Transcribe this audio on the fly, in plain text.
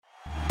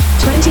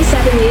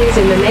7 years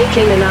in the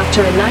making, and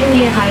after a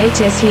 9-year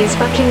hiatus he is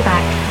fucking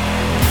back.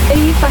 Are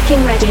you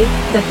fucking ready?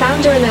 The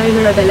founder and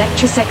owner of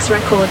Electrosex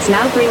Records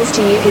now brings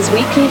to you his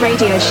weekly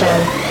radio show.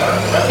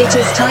 It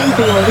is time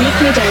for your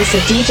weekly dose of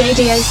DJ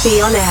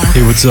DOC on air.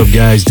 Hey, what's up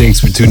guys? Thanks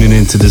for tuning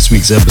in to this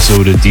week's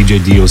episode of DJ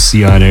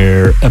DOC on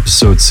air,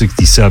 episode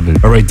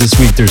 67. Alright, this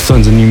week there's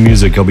tons of new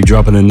music. I'll be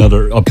dropping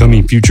another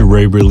upcoming future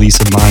rave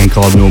release of mine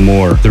called No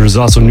More. There is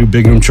also new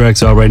big room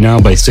tracks out right now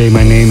by Say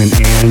My Name and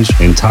Ange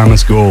and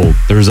Thomas Gold.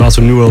 There is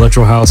also new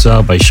electro house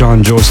out by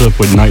Sean Joseph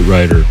with Night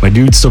Rider. My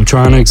dude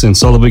Subtronics and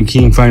Sullivan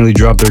King finally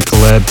dropped their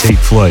collab Take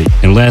Flight.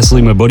 And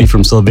lastly, my buddy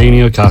from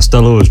Sylvania,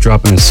 Costello, is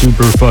dropping a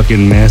super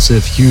fucking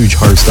massive, huge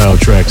hardstyle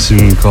track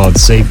soon called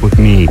Safe With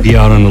Me. Be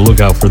out on the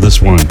lookout for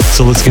this one.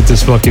 So let's get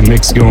this fucking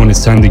mix going.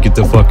 It's time to get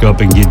the fuck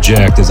up and get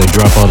jacked as I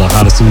drop all the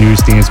hottest and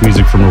newest dance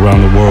music from around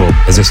the world.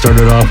 As I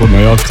started off with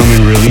my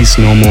upcoming release,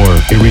 No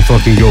More. Here we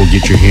fucking go.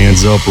 Get your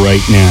hands up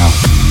right now.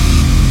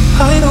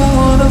 I don't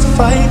wanna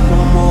fight no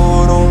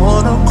more, don't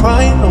wanna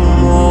cry no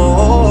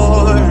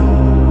more.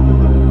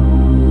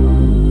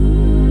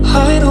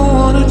 I don't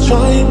wanna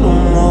try no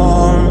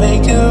more,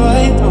 make it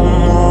right no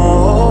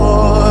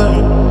more.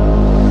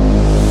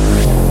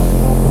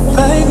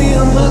 Baby,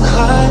 I'm not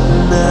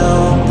hiding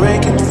now, I'm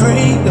breaking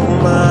free of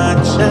my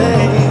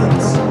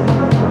chains.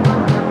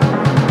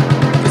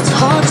 It's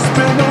hard to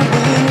spread my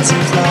wings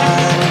and fly.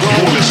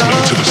 You're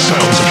listening to the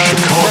sounds of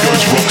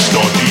Chicago's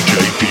rockstar DJ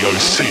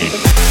DOC.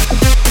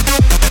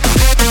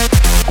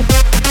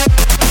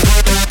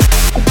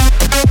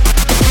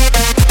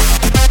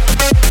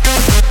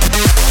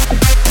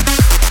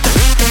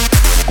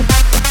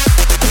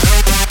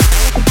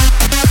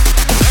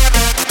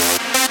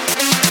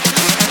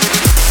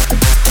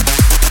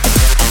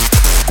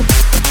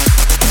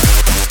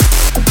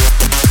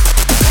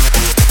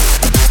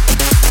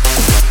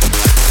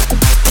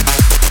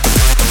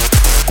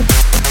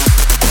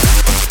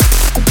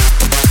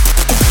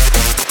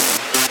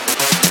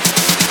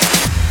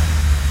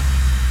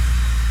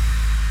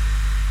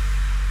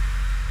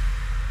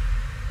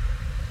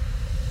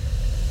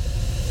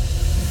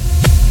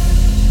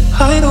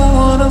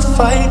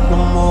 Fight no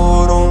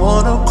more, don't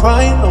wanna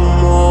cry no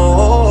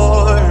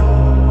more.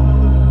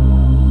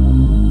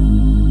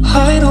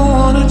 I don't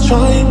wanna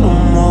try no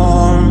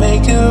more,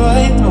 make it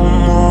right no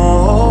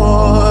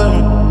more.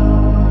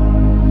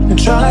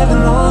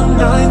 Driving long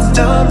nights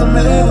down the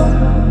middle,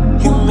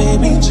 you made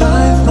me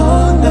drive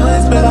long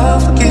nights, but I'll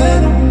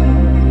forget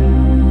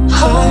them.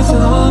 High for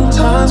long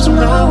times, so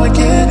now I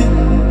get it.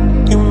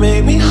 You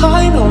made me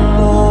high no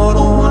more,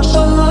 don't want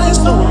your lies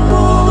no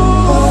more.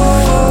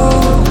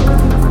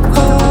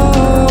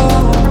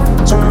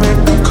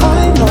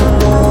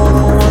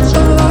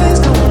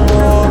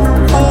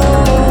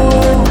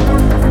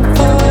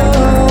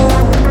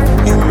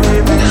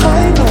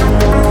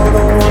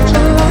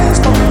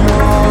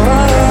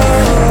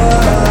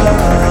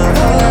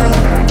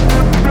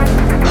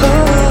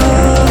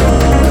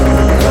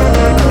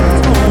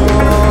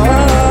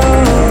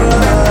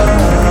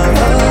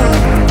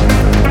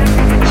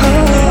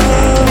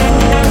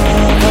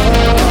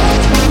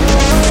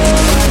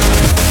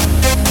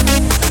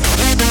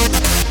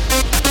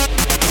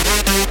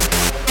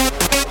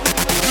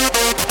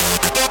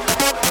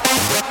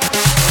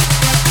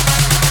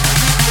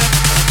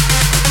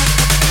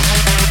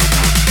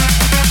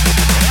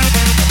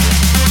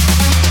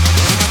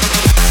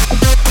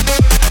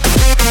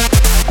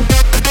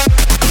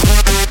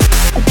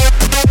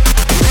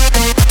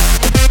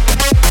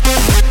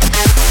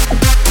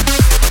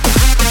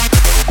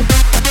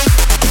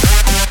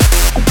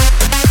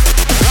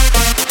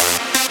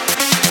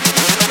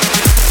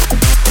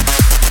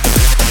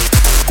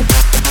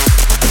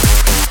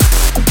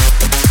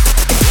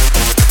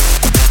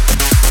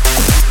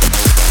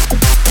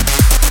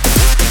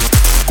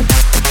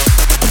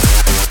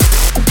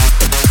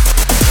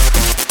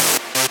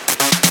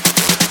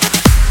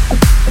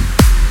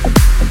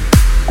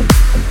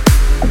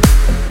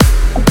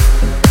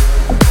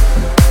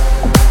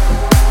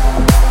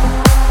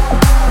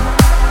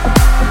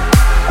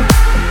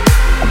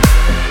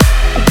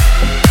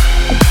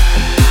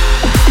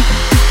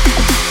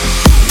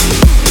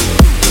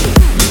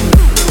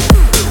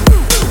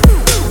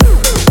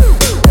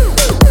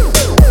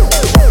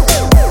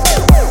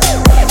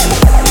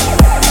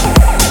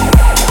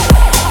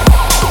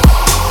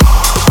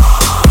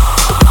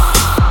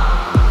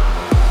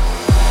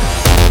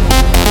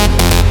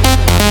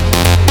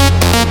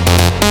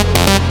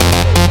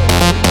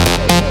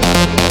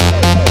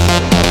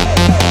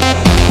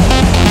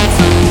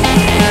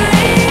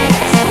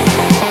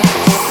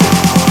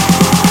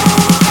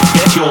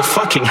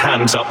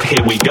 Hands up,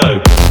 here we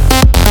go.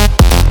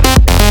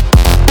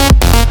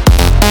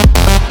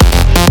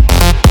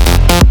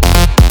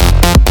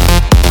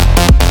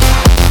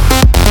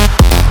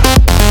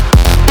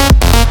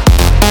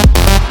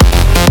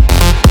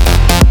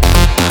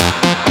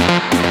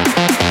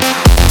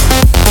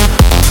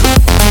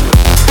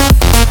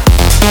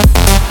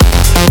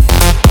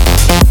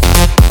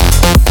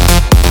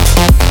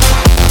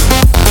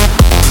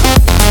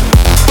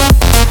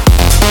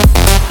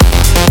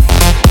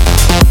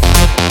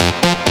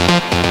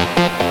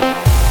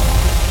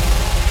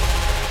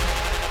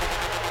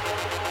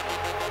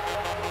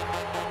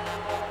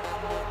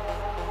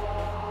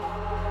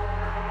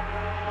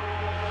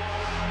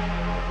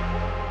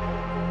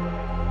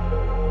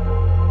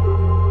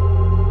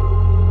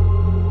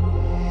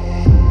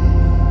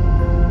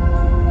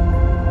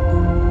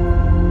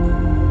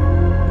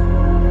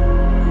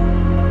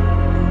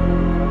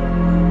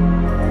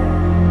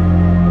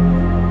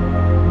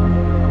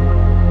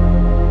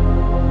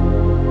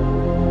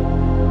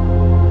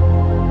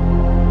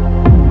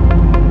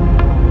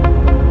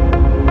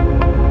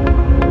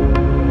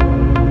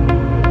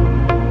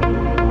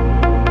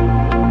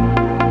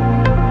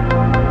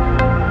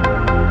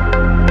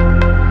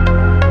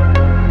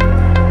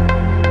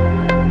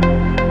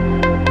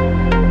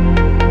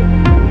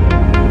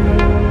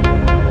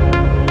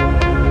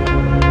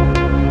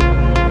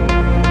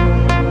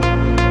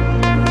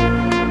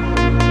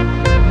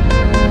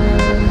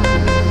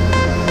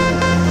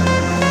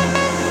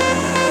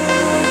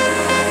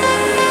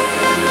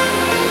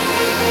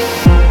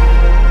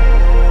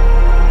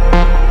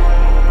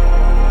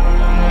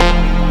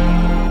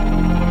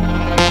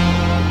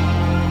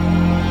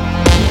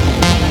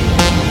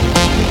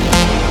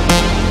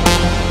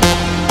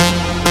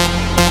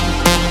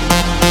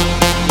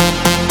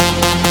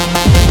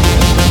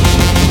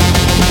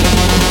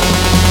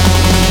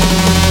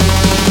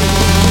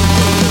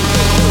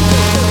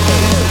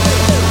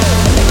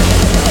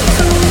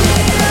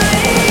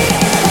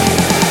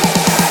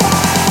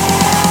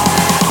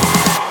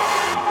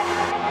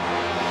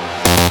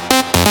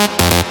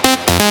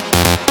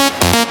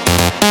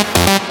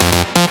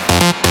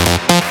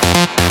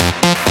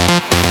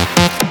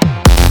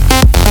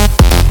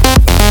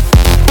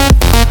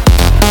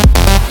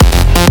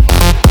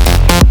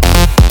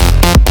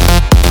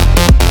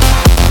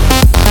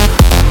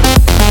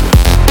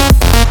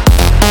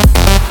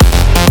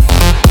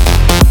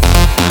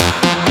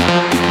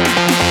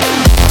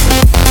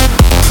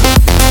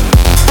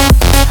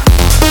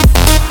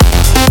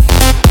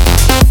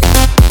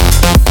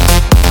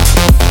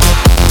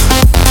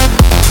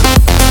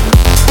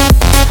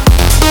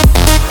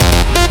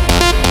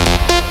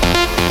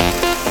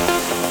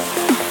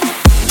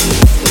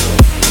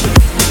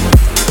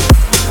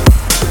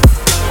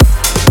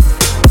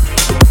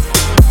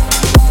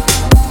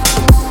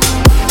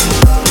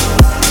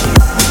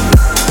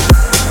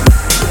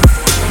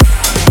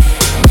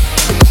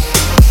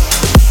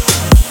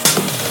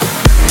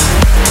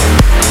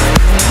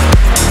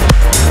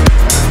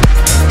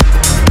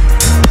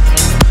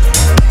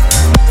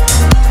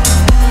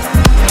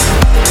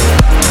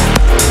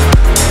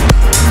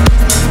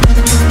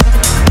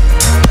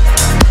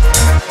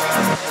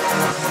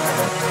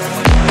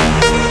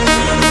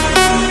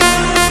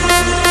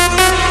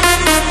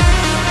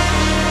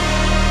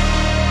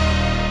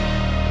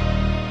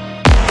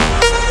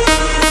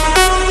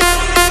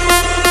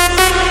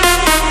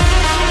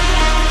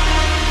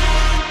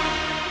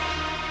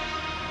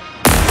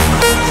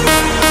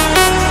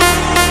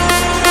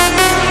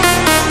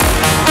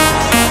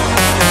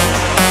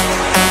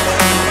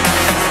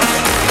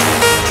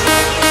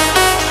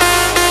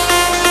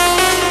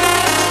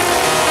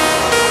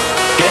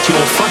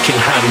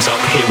 hands up,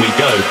 here we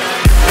go.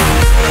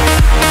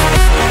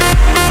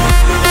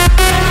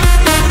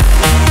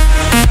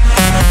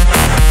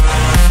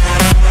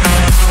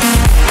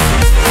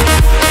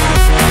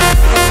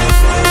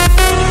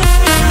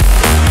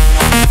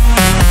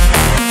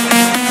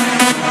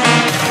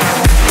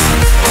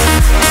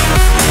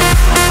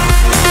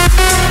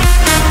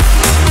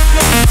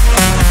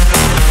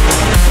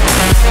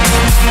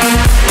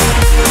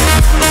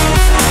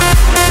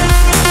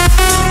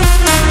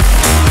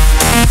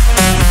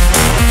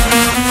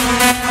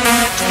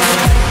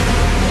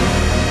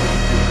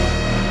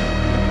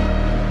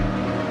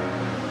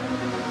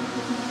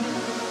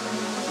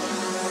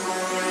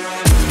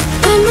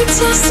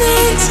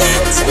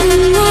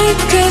 Tonight,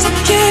 'cause I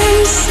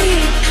can't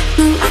sleep.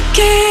 No, I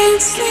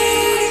can't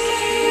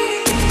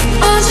sleep.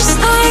 I'll just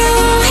lie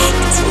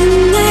awake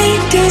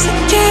tonight, 'cause I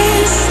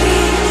can't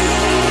sleep.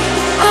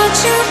 Without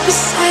you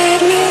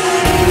beside me,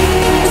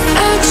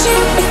 without you,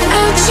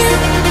 without you,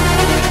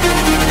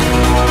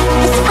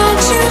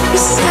 without you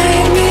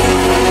beside me,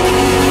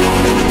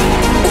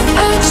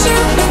 without you,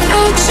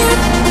 without you,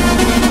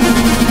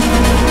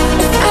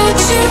 without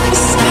you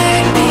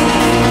beside me.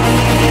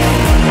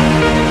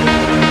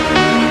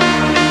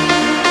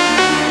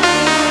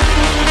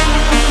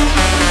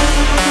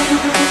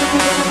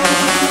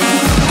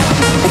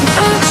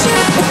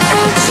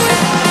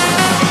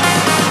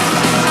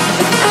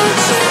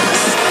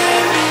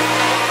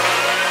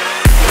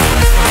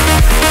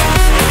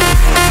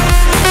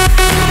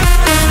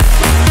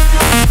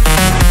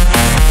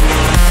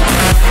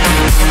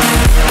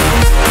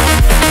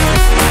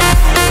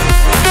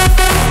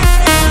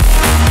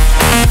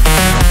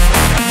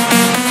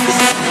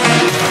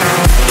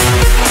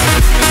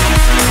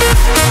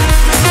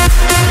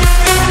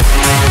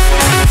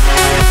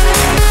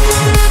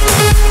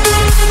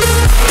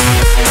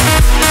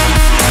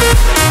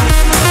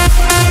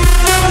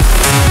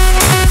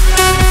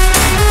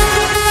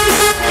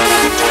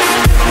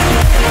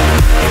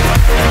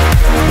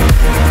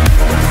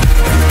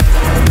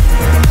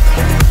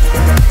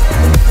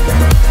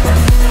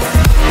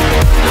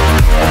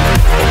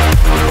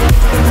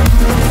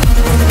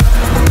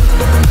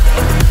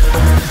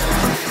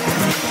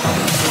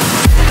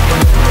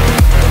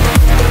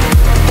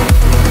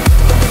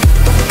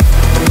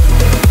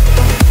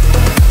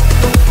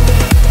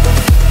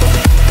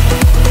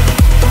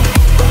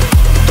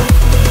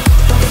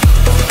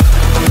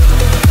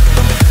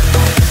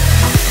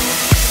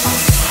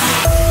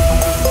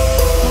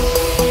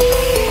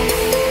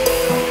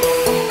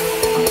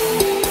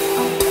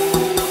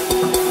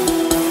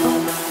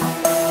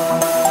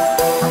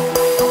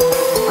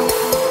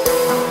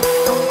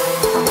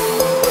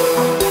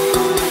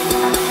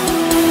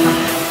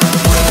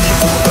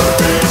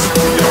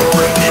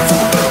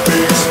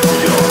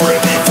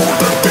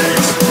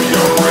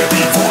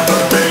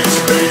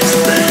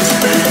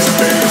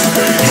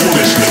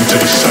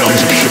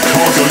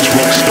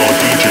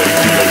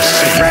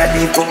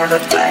 For the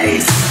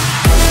place.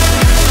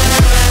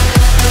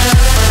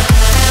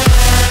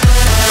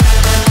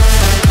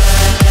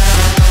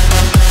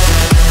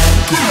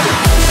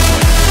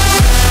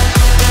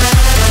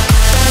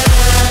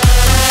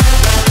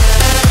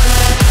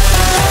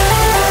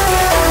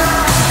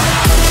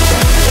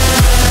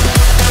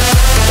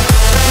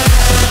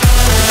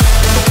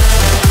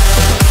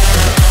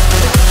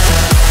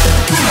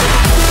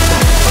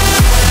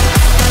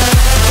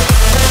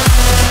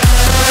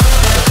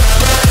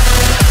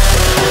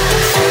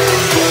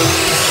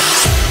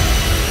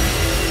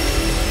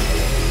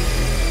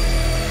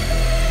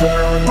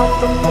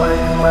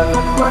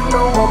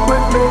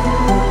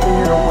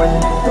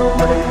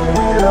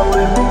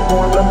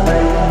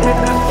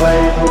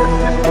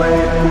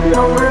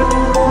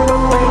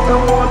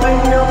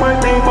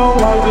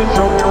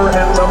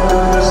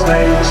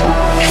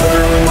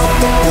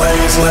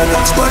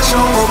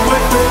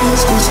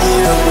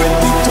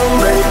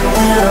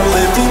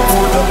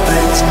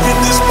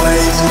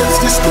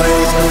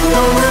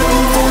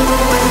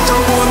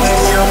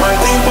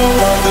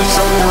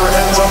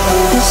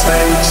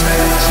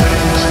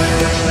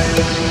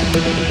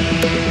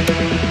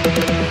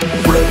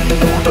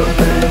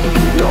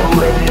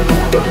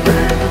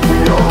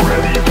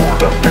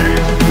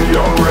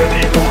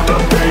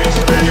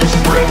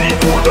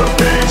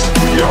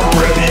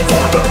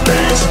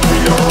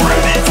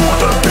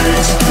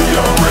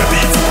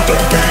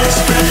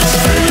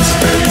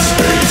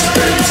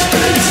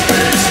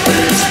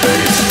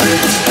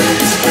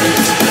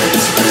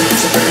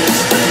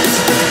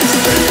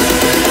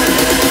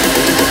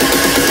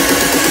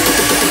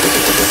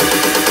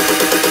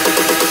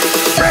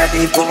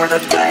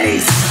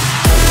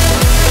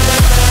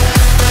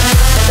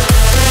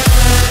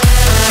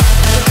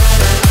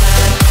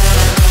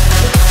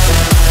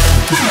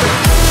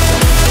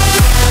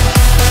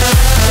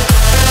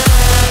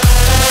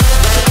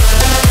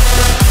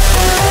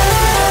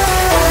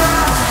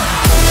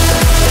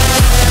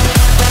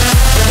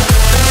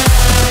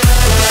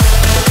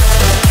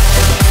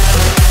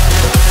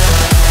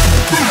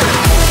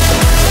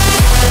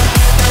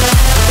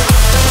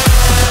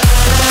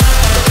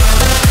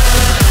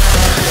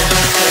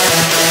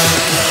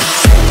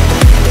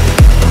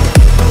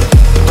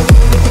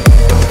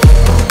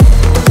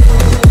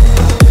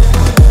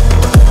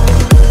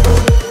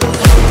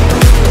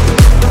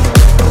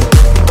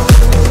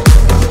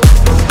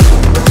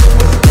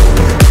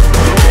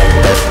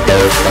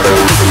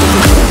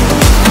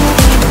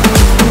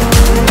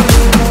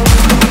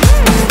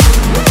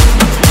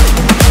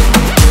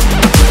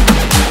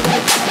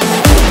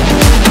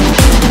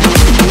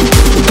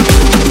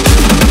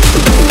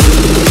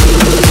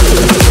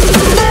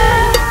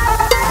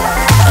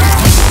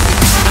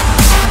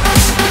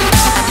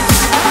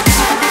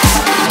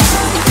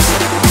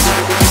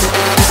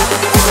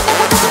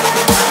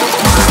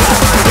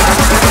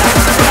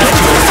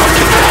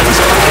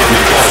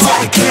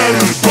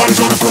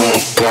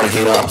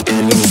 it up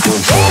and lose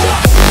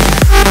control.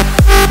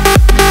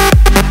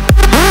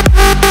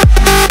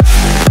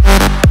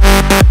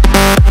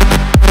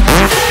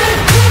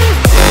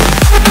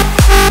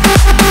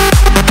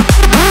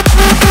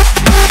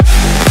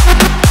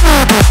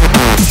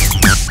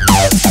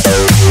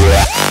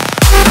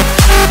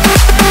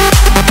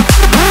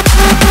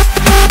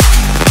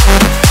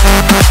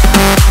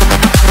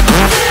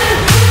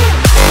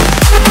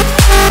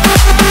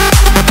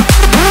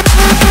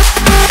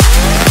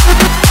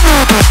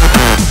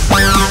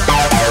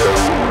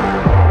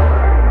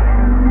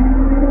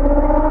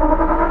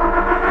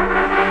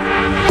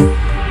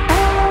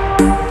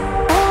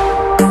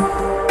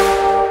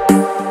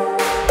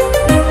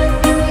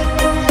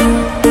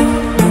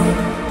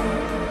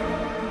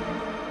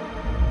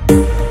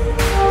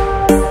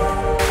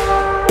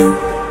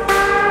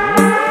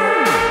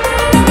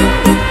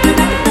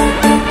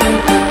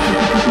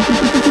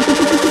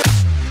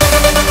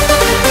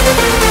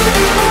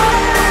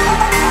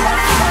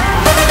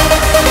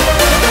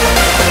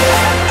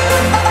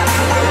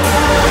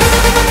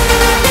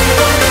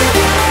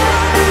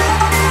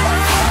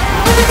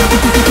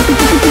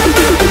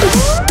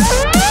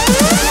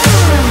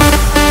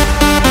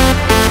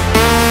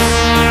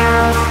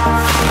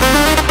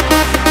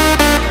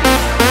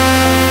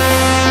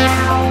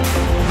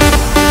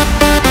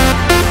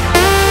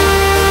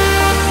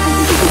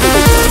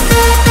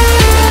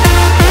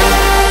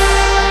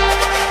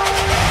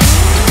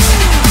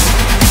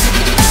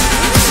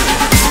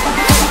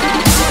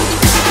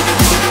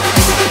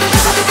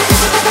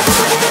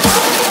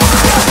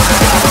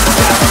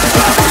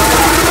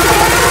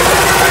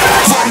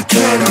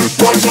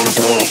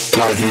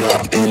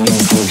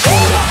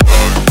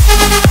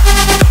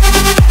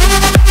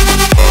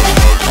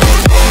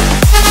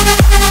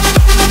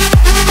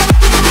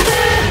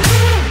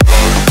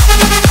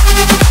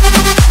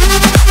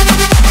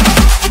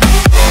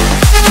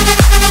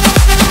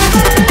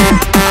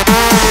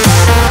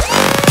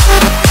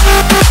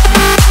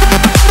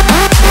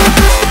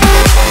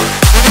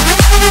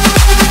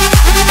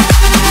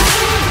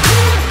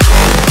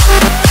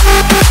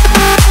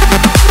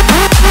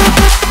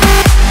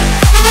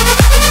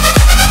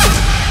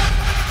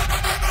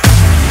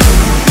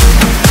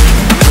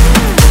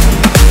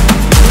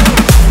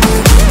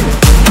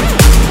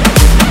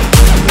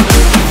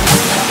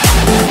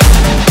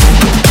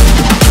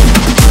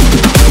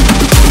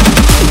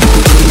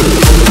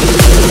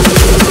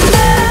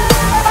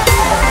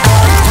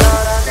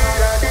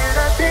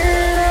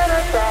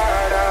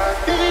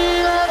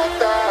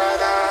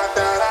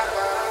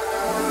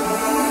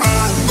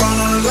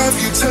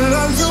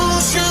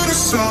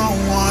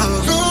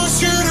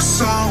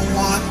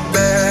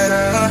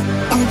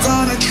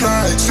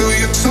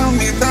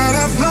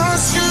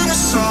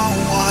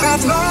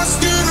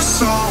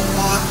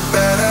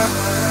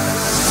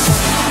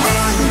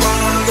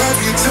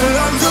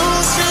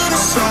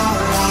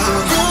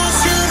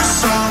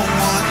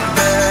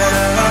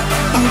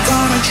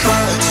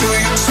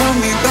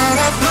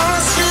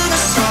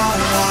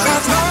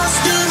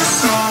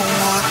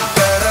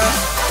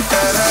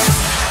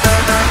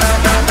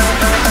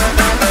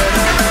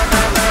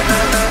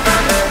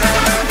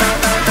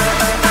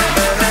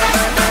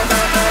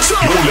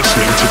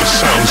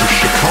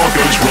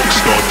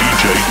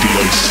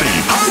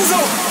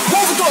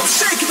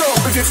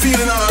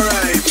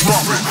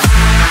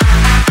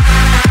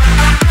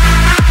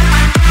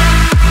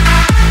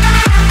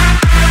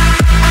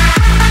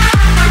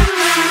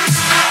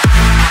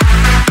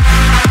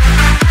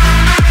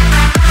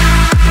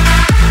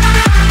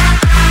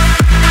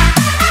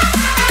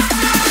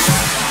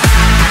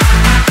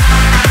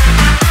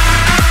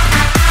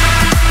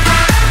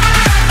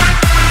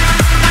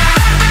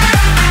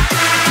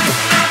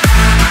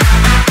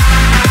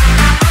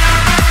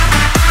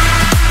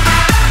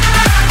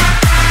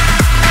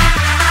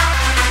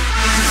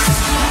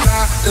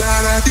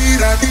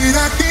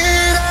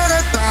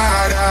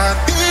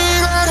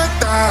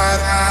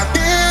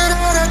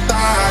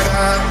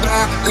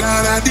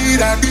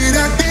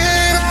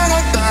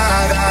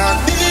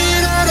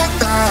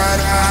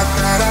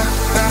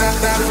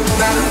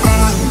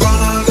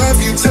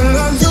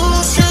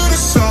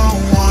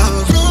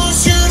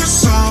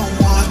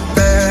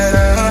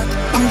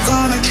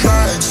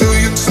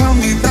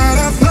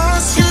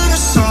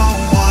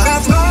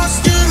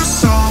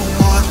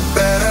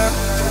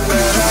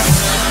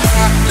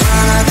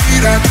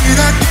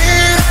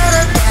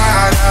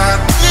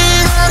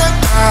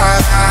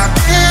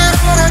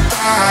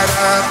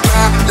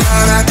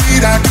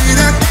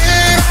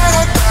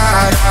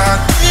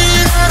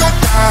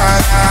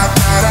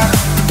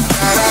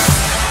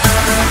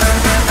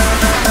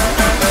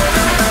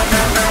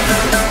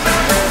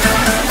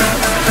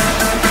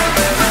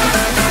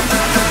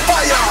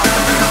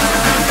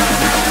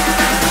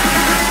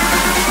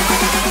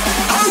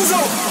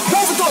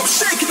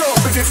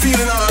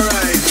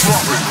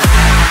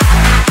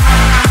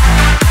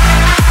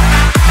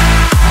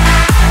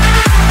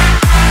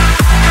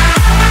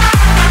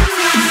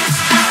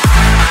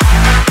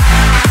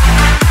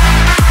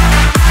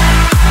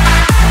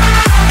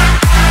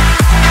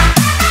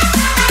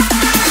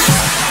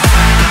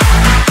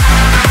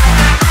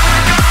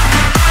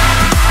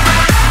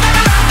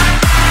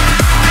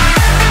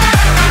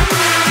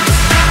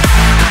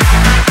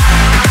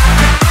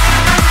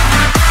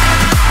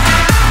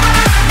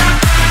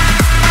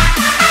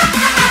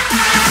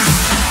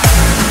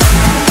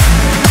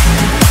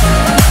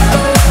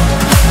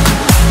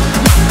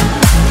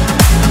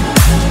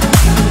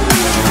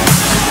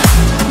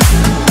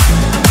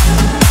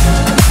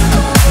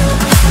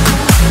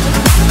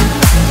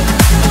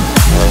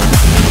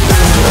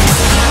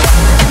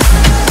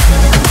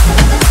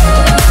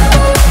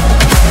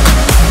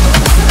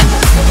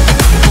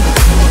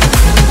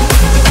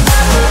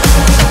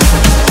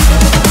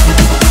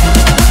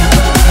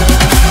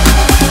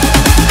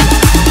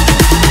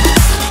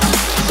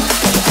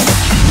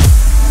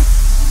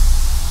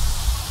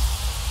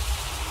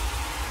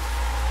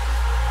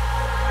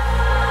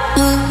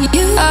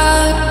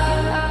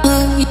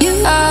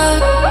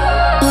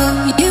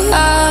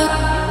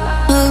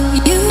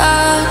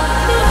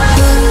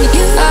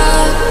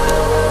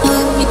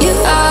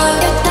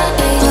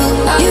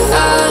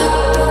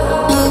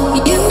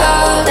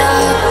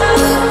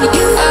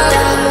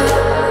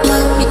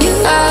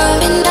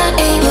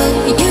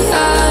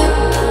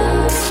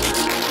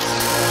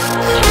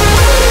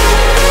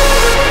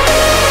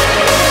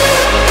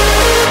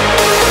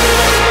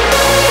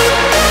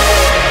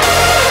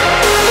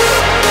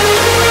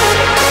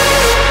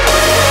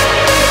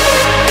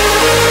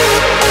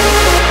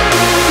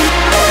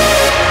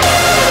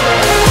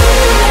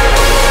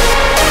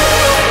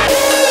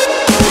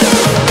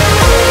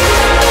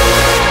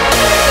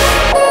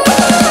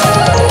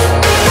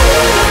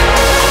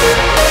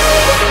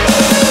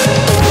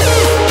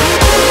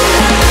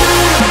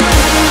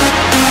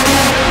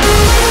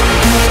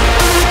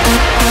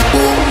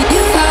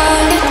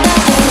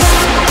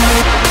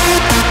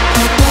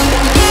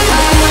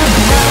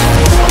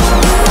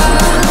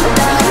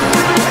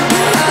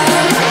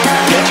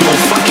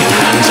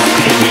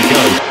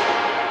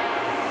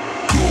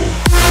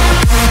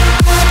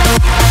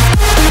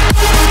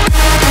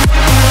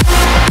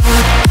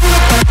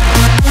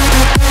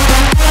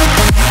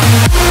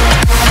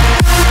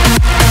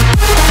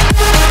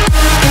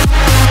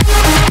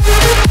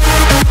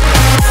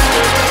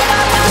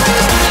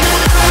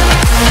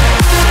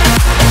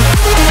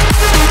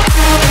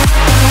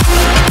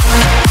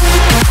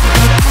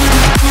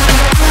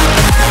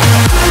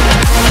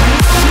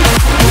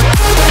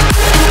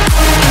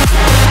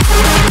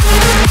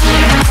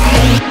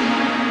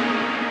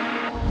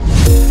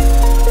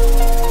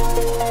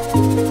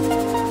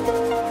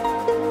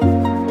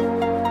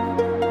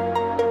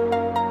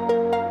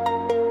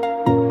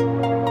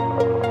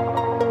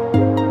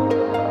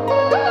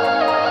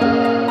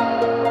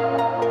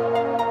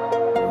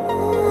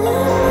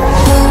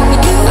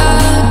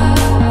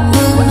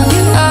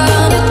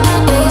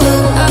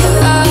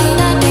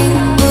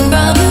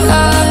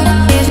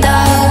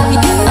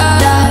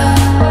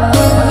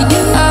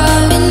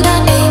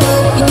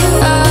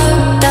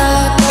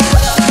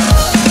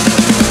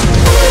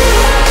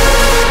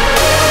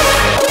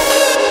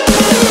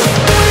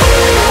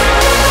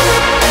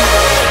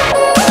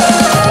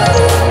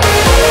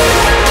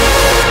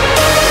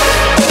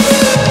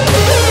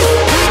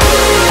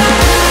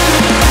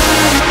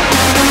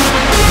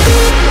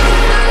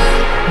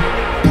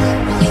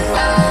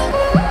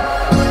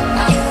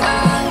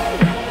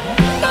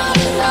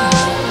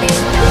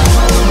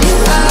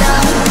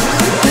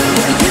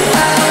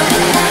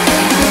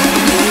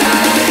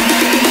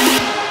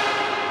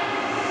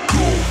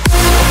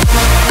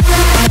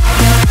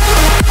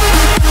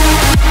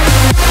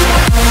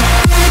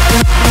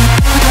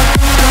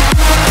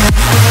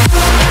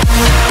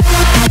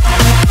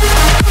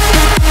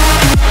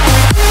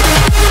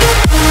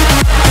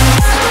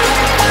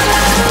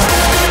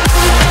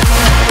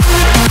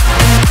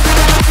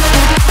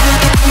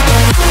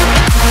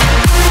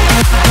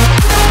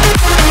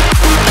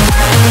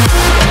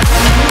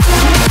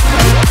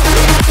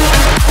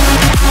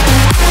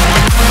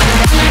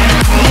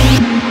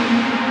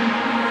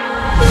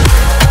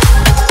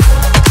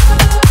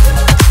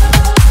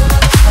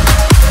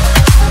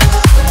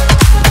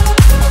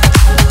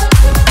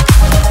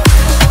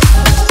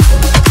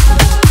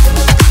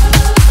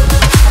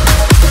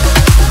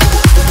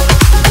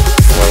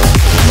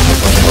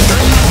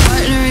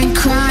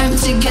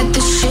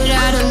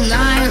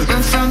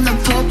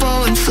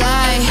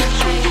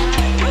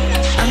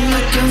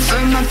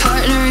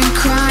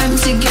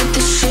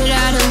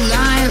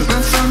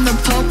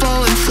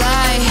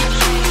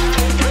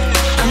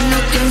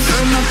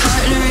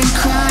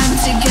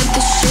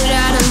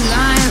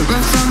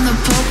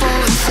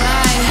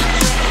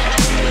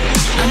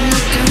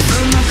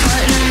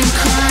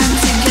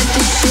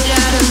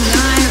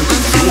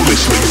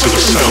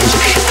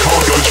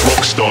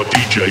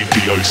 DJ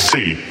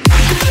DOC.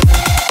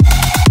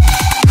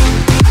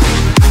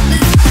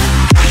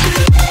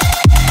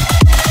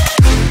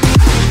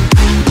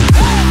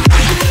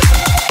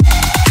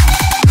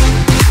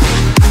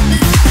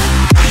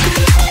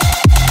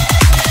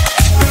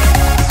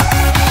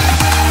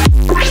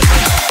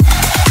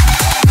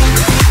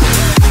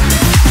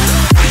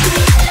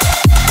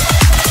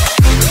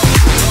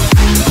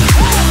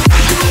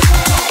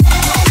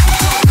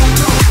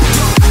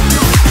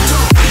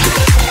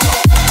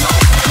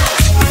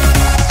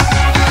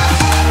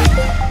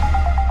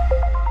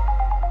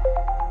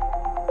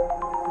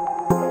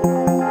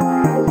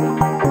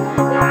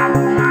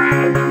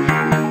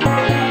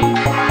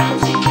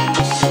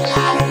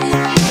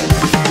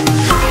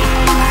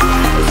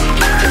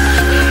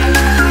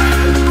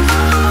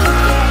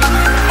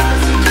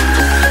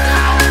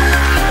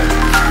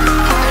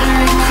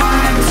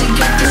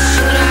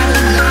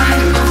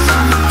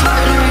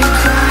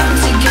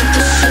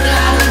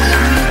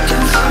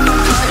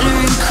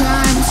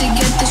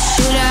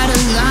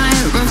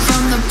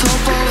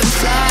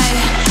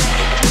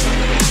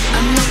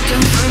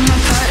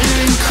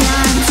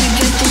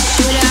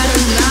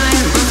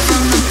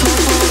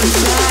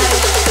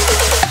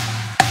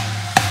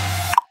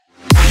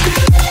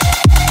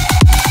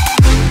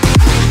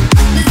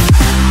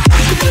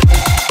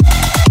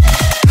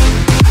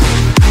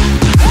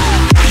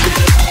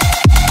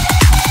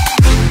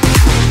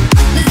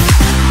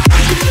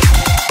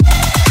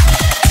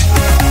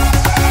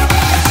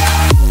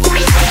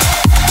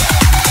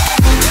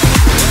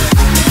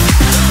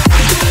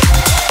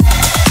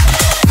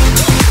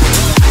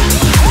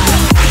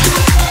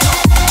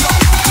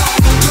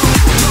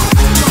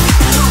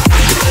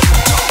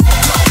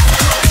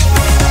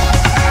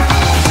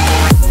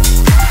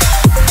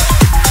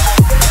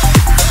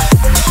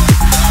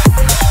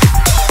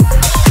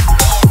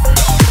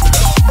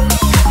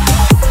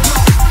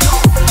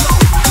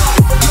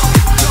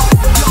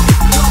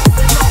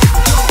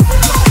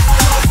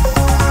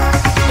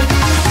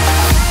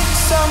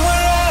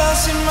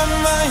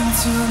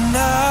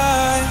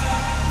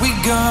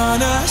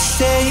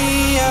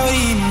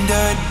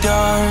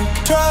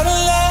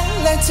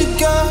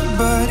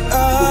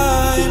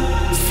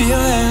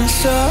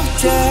 so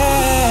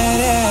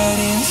dead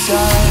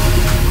inside.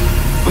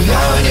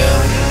 Without you,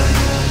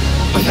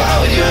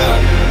 without you,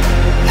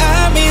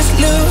 I miss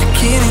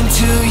looking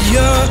into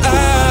your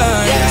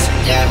eyes.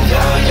 Yeah,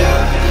 without you,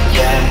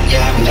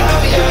 yeah,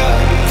 without you,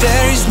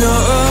 there is no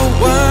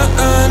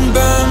one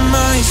by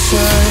my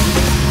side.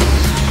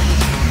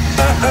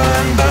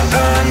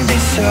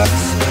 This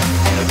sucks.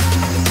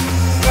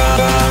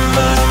 By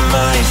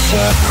my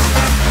side.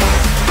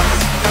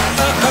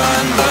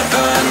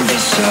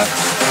 This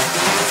sucks.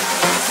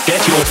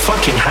 Get your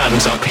fucking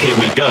hands up, here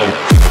we go.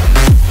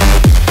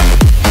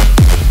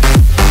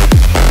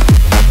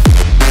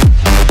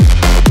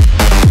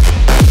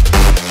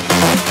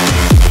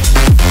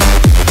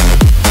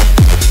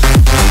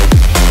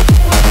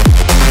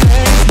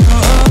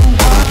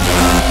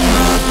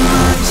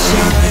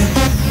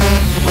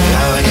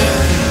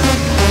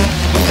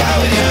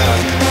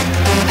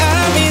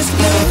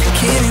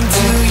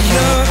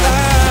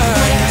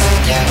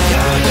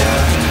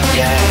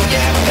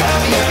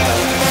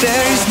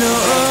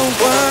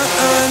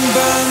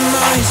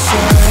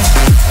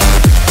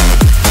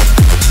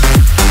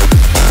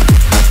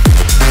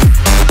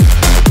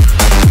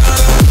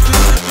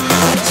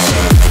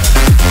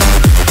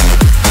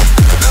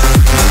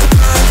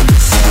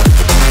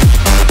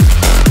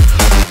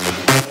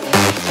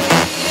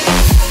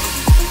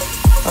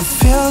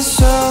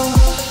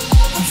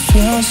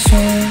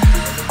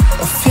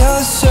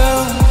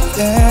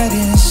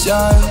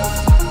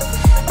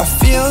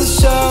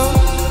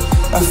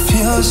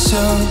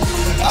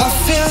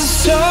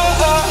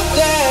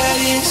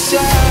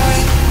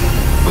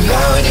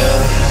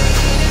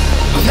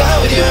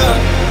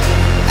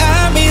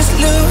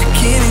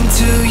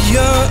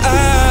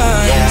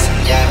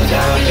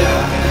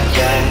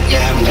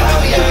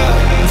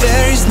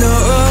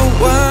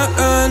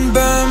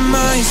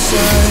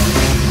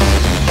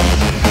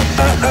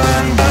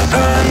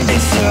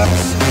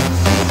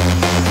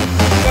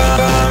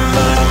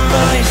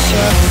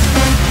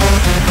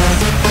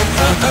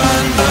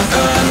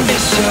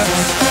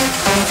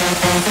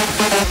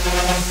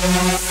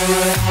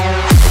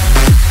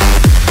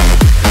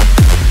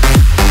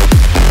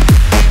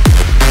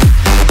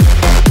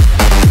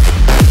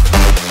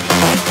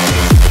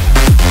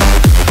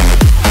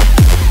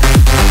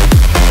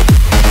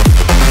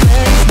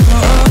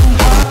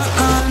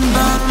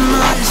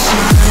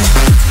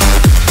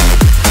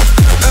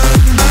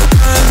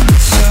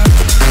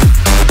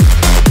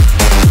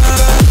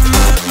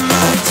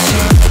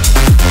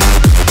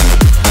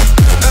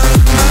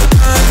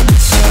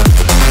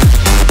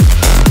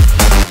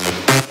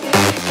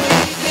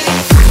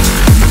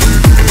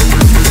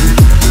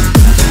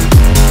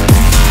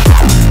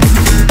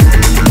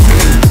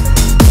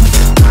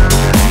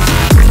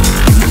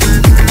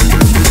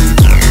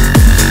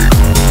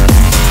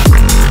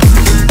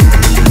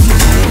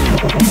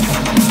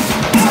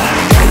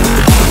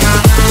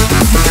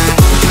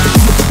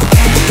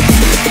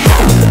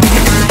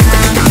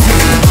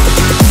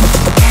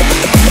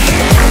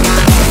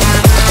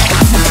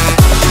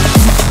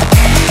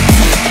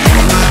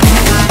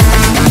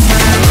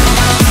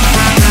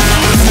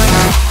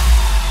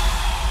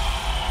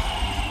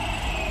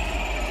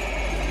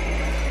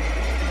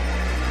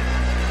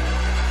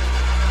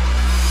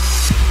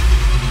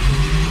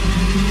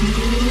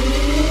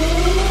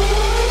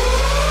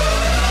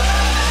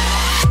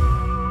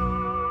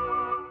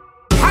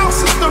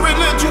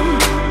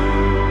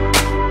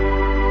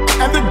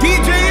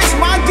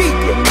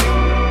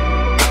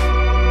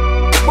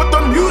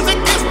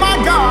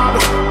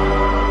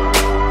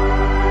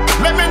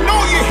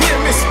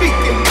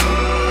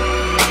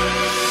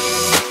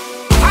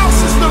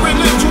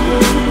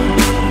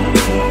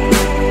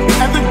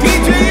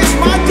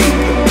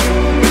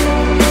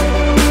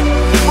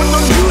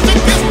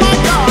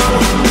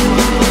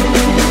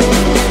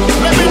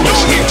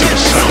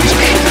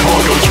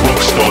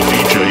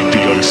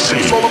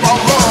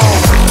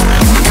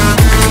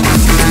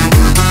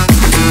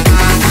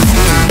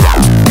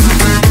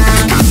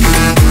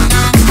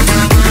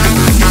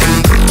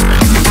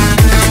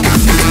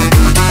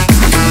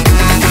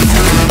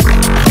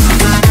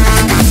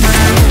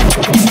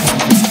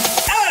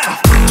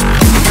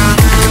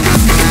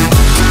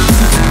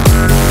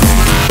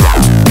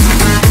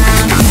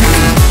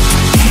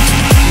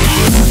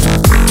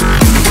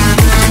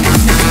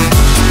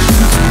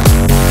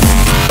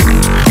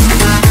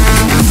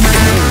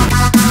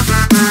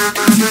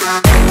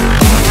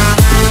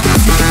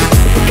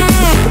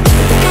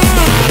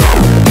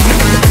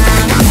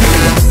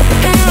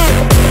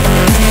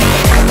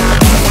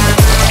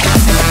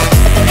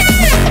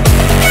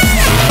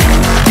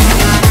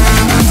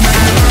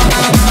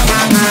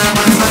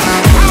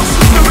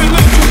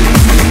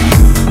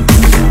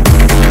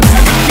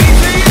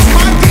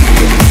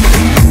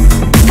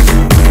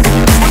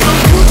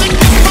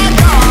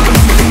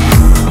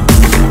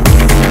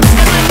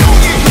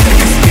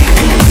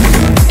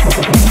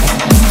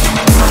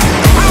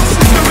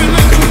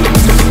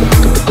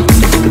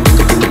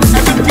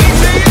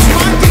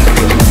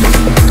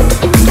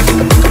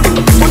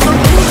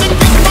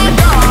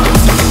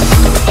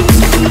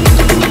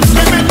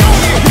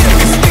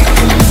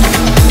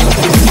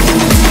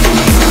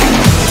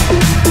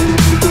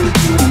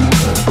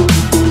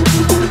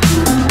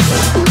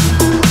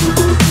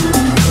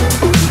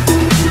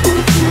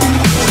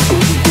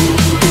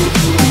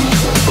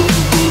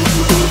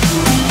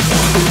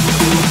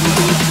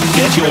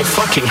 Get your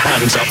fucking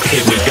hands up,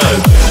 here we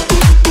go.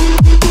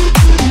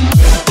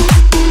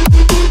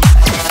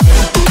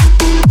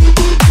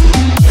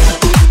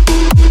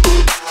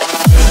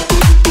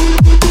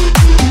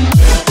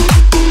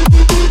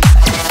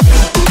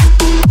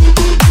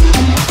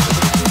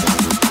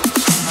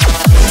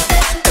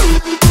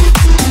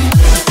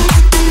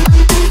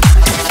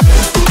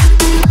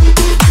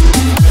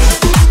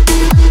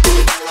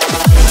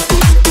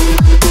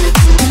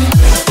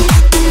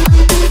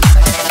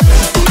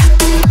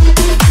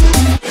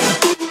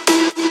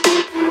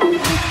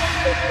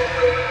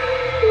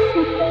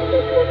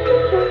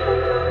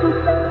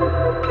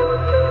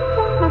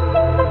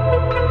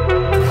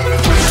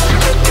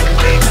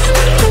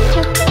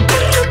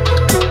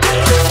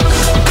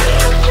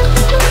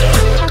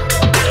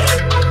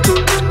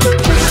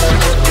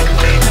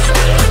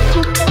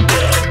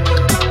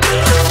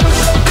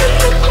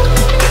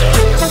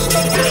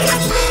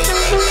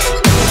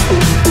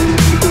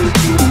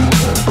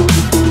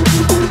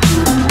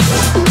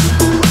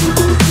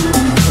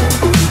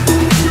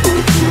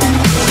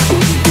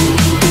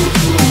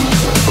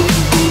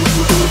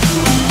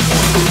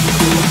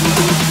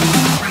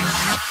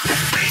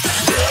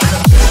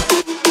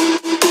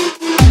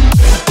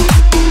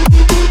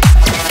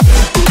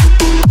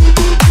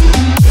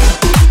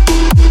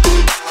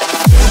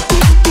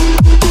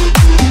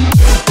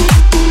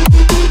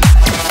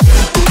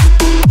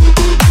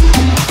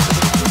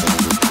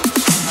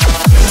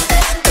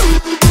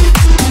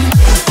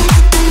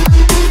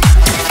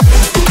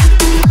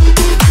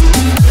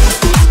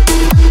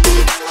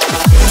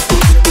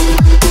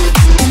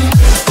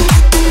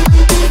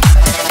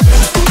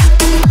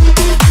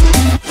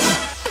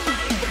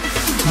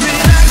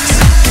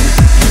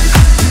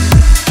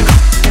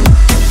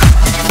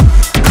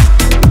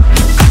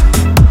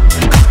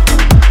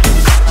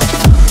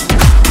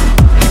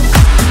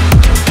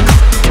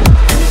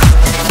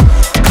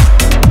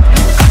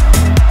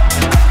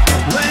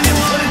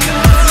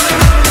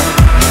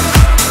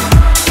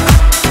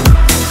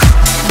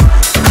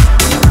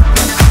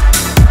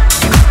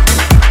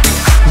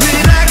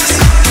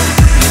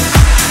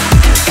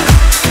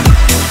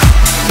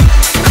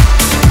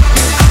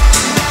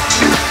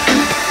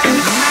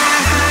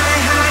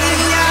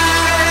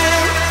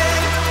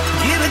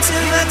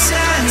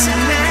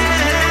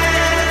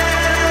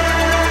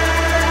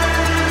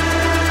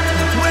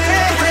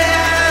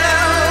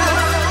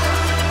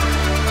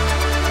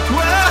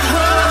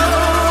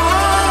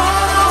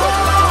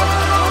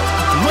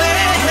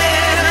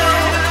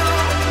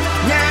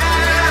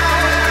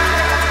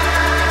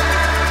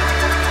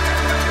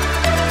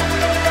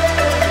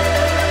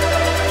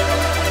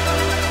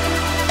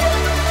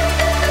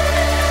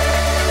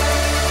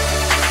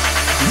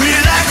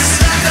 Relax,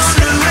 don't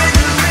do it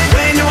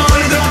when you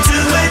wanna go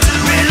do it.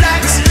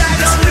 Relax,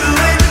 don't do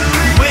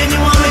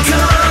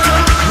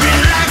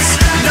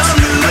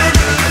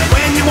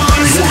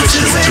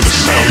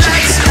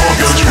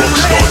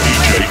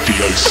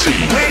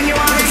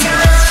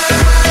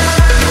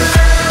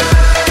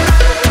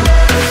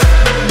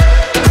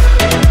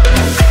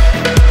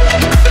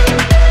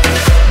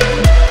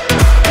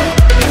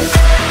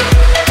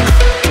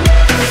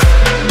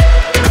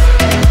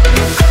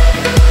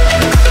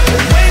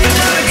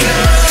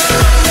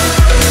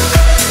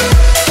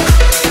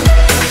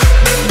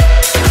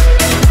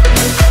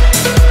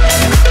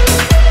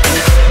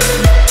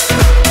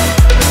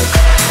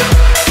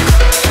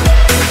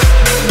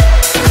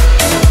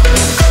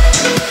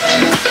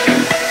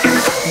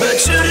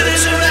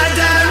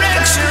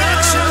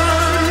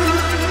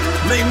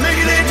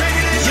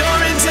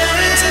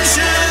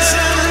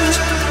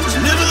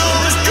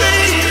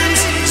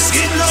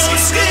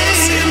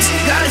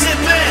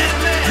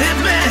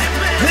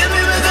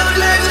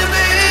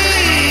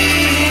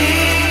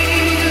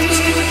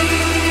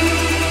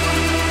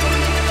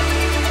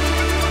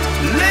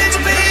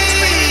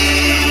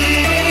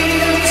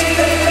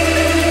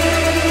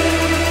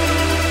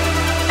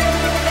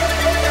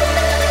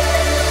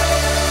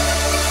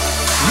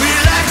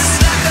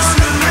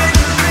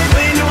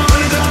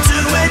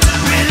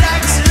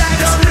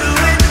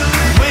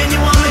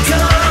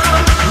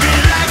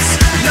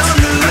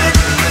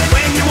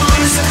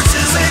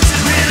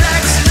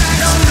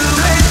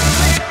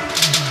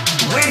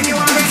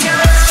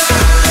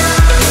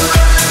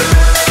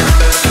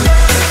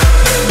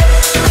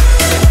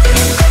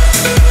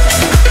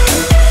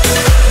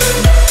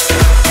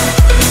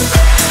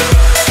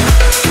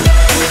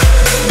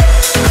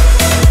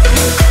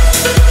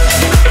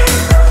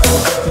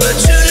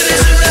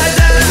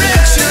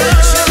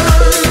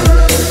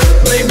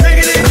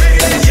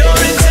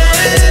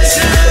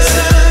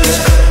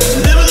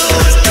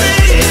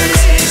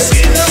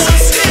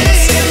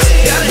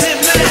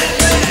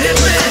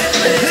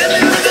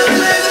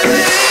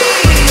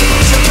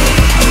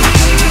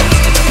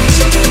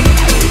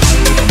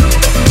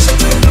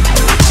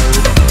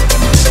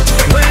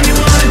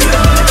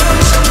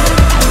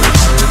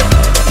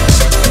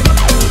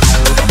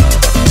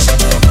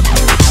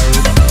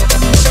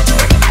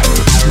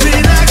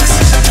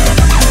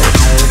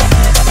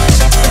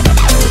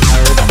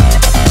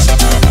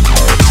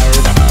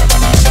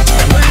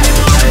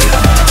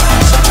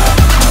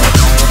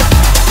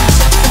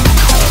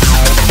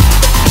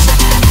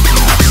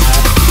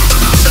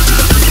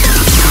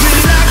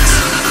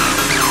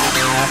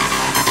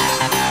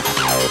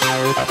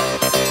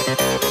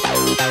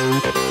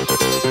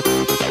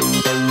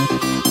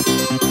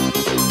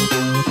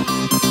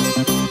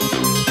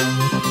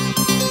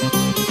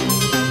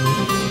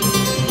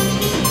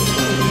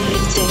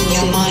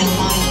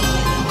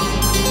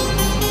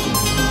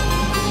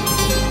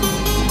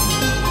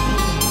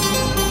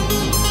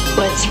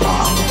What's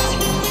wrong?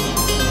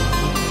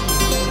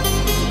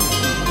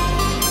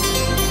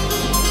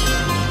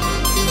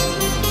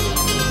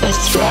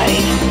 What's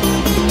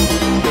right?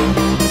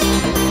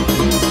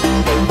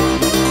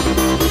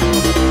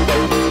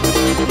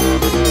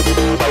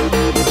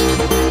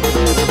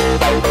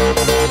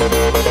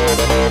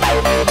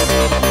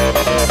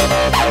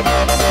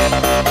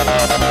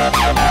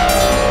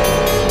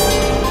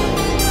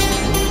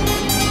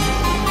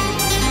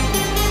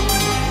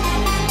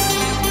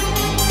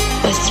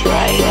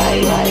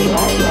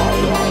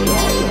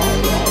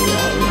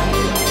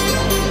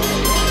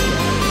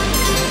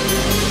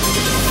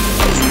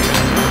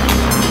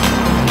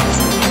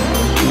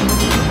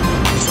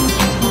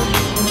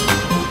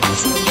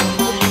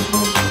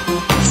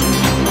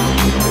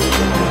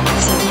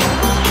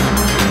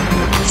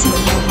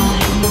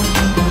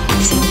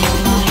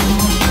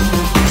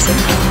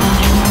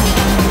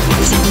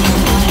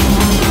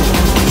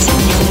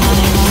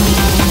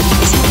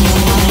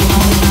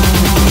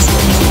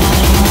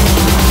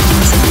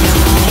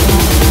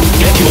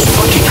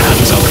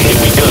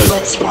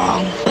 What's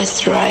wrong?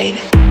 What's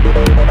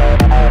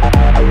right?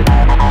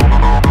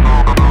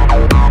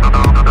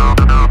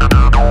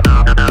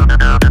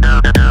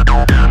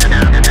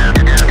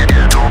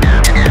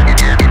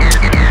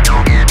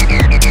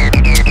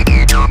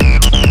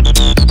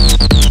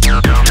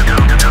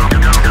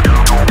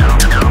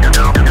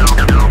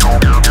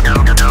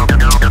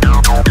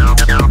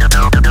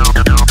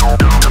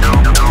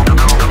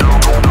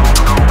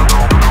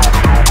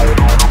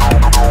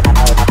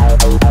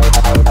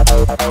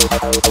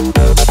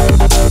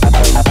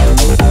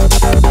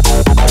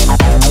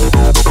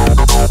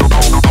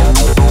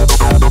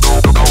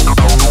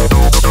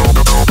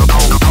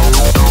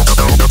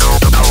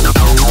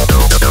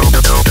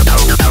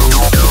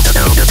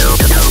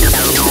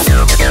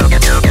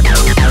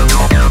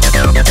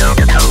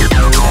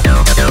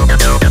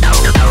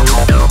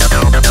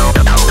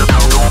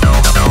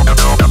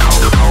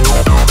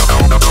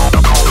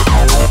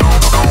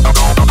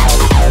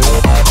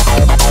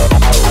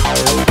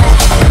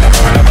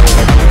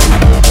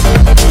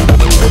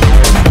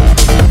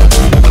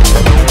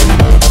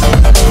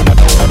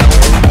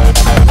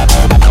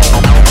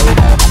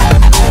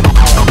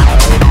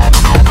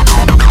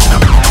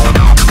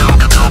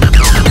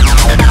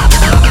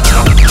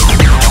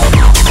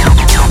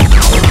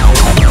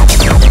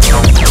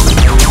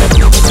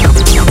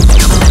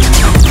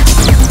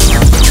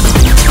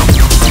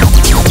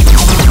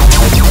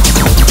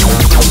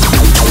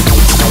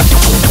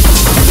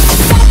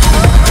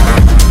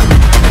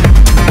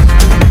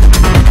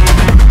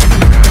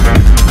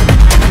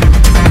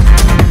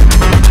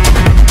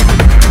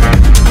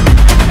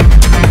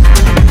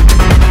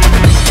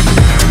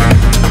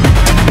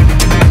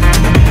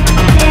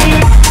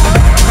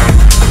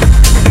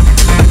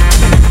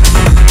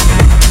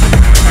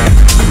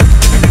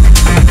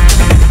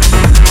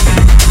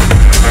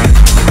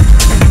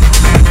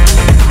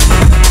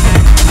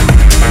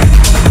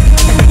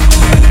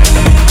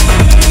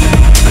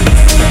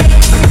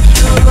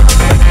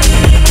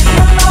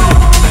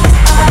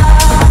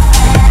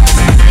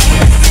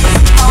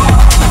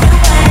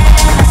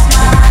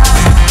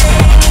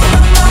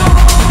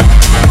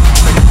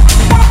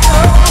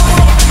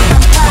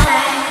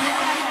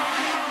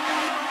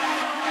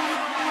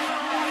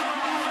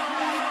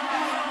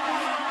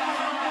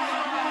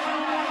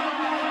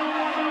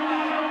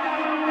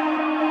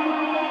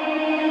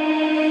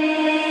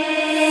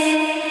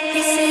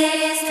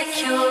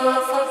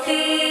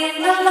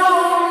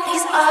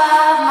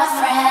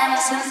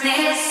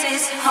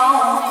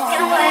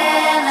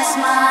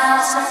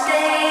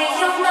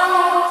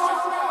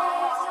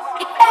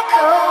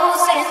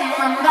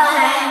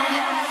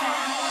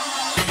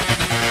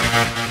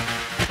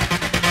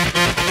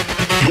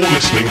 You're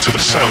listening to the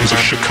sounds of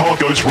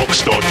Chicago's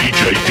rockstar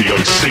DJ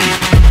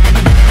DOC.